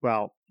deck.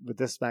 Well, with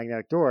this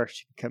magnetic door,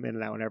 she can come in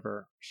and out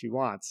whenever she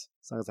wants,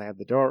 as long as I have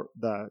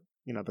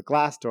the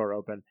glass door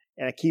open,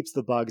 and it keeps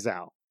the bugs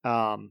out.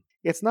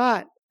 It's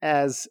not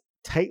as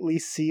tightly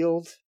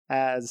sealed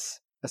as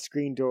a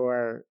screen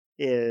door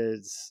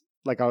is,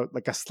 like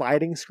a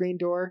sliding screen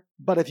door.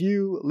 But if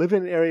you live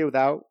in an area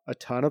without a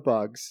ton of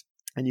bugs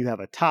and you have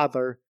a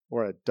toddler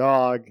or a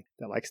dog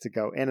that likes to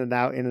go in and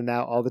out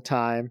all the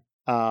time,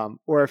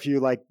 or if you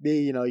like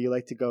me, you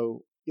like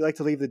to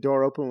leave the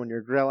door open when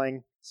you're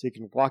grilling so you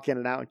can walk in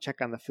and out and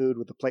check on the food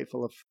with a plate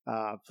full of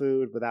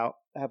food without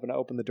having to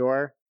open the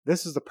door,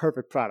 this is the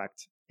perfect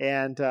product.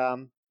 And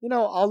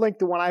I'll link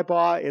the one I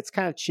bought. It's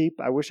kind of cheap.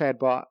 I wish I had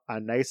bought a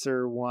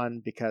nicer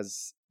one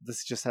because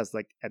this just has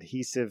like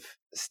adhesive,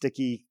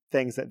 sticky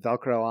things that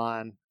Velcro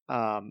on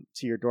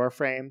to your door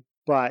frame.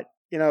 But,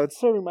 it's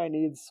serving my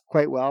needs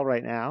quite well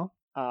right now.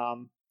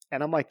 And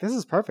I'm like, this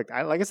is perfect.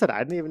 Like I said, I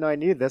didn't even know I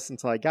needed this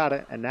until I got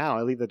it. And now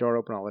I leave the door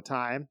open all the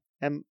time.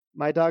 And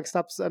my dog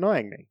stops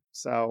annoying me.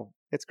 So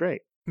it's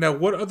great. Now,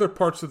 what other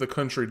parts of the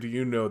country do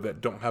you know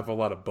that don't have a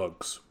lot of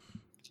bugs?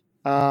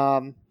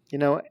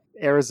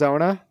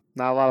 Arizona.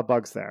 Not a lot of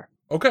bugs there.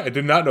 Okay, I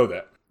did not know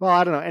that. Well,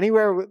 I don't know.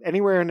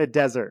 Anywhere in a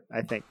desert,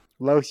 I think.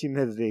 Low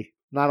humidity.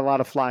 Not a lot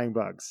of flying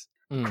bugs.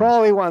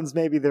 Crawly ones,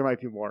 maybe there might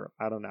be more.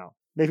 I don't know.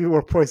 Maybe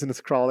more poisonous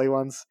crawly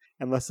ones,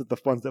 unless it's the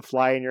ones that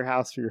fly in your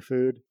house for your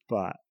food.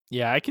 But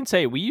yeah, I can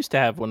say we used to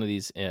have one of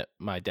these at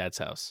my dad's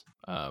house.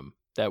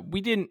 That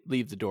we didn't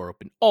leave the door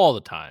open all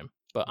the time,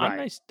 but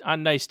right.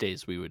 on nice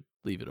days we would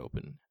leave it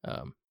open.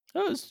 It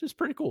was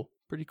pretty cool.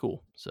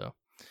 So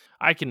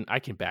I can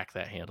back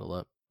that handle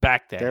up.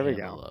 There we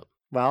go. Up.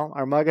 Well,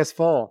 our mug is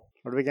full.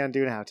 What are we going to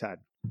do now, Todd?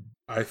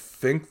 I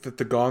think that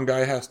the gong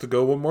guy has to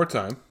go one more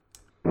time.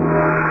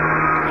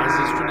 As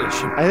is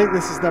tradition. I think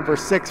this is number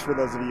 6 for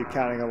those of you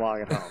counting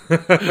along at home.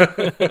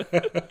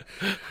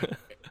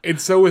 And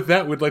so with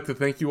that, we'd like to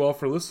thank you all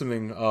for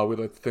listening. We'd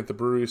like to thank the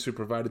breweries who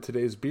provided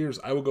today's beers.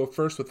 I will go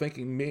first with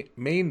thanking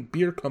Maine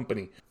Beer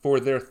Company for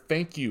their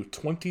Thank You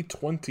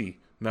 2020,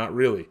 not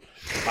really,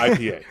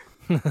 IPA.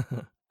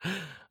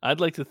 I'd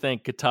like to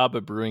thank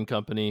Catawba Brewing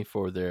Company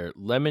for their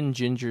Lemon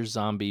Ginger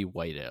Zombie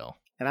White Ale.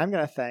 And I'm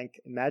going to thank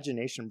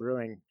Imagination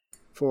Brewing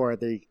for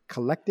the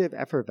Collective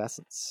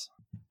Effervescence.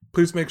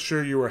 Please make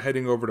sure you are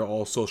heading over to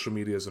all social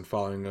medias and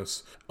following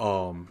us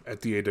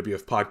at the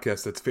AWF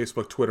Podcast. That's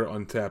Facebook, Twitter,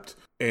 Untapped.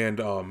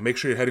 And make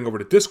sure you're heading over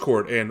to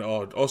Discord and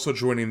also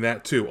joining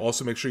that too.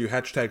 Also make sure you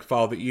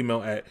follow the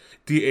email at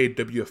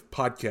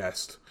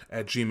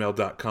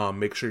dawfpodcast@gmail.com.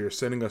 Make sure you're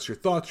sending us your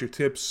thoughts, your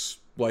tips,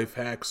 life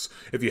hacks.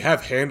 If you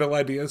have handle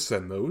ideas,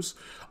 send those.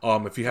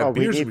 If you have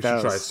beers we should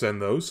try, send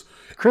those.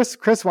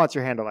 Chris wants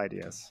your handle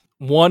ideas.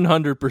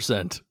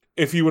 100%.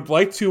 If you would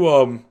like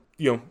to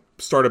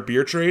start a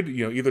beer trade,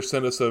 either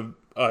send us a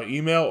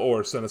email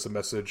or send us a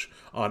message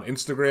on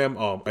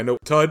Instagram. I know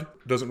Tud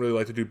doesn't really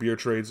like to do beer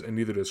trades, and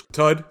neither does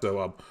Tud.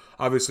 So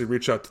obviously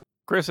reach out to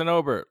Chris and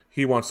Obert.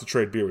 He wants to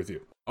trade beer with you.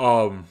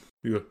 You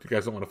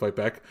guys don't want to fight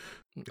back?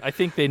 I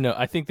think they know.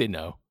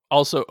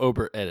 Also,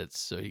 Obert edits,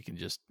 so he can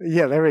just...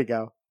 Yeah, there we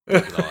go.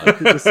 You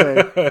can just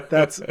say,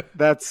 that's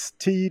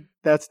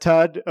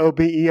Tud,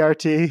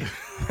 O-B-E-R-T.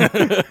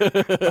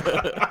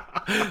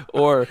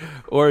 or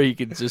you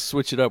can just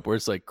switch it up where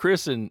it's like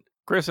Chris and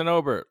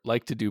Obert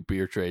like to do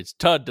beer trades.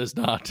 Tud does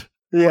not.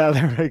 Yeah,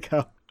 there we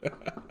go.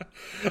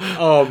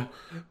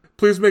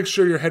 Please make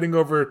sure you're heading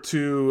over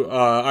to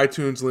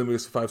iTunes, leaving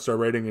us a 5-star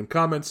rating and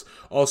comments.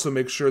 Also,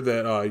 make sure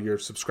that you're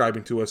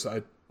subscribing to us.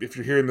 If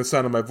you're hearing the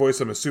sound of my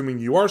voice, I'm assuming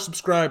you are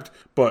subscribed,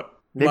 but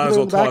maybe might as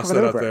well toss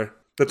that out there.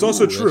 That's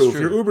also true. If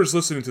your Uber's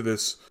listening to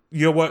this,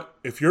 you know what?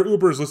 If your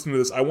Uber is listening to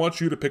this, I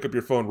want you to pick up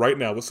your phone right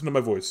now. Listen to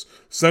my voice.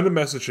 Send a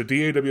message to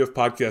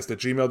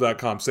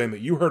dawfpodcast@gmail.com saying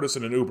that you heard us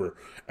in an Uber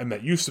and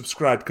that you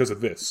subscribed because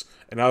of this.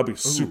 And I'll be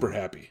super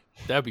happy.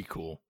 That'd be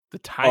cool. The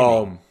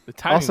timing.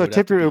 Also,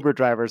 tip your Uber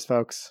drivers,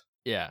 folks.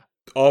 Yeah.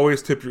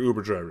 Always tip your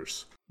Uber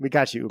drivers. We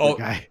got you, Uber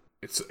guy.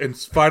 It's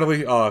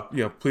finally,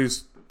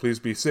 please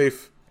be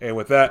safe. And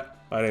with that,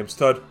 my name's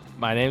Tud.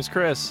 My name's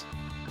Chris.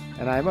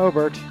 And I'm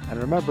Obert. And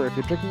remember, if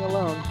you're drinking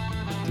alone,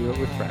 do it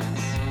with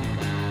friends.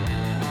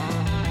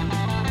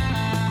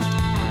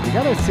 We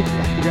gotta figure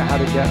out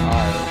how to get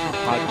our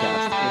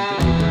podcast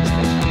into Uber's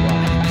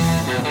nationwide.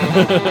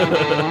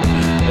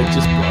 Like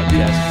just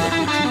broadcast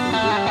directly to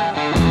Uber.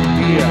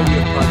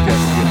 DAWF Podcast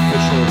is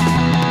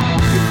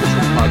the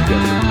official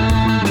podcast.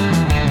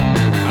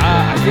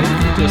 I think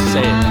if you just say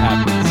it, it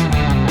happens.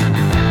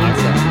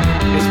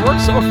 It's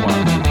worked so far.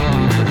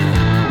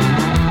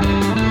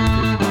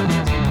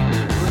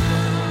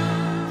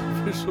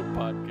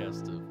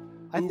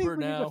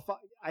 now.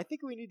 I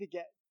think we need to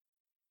get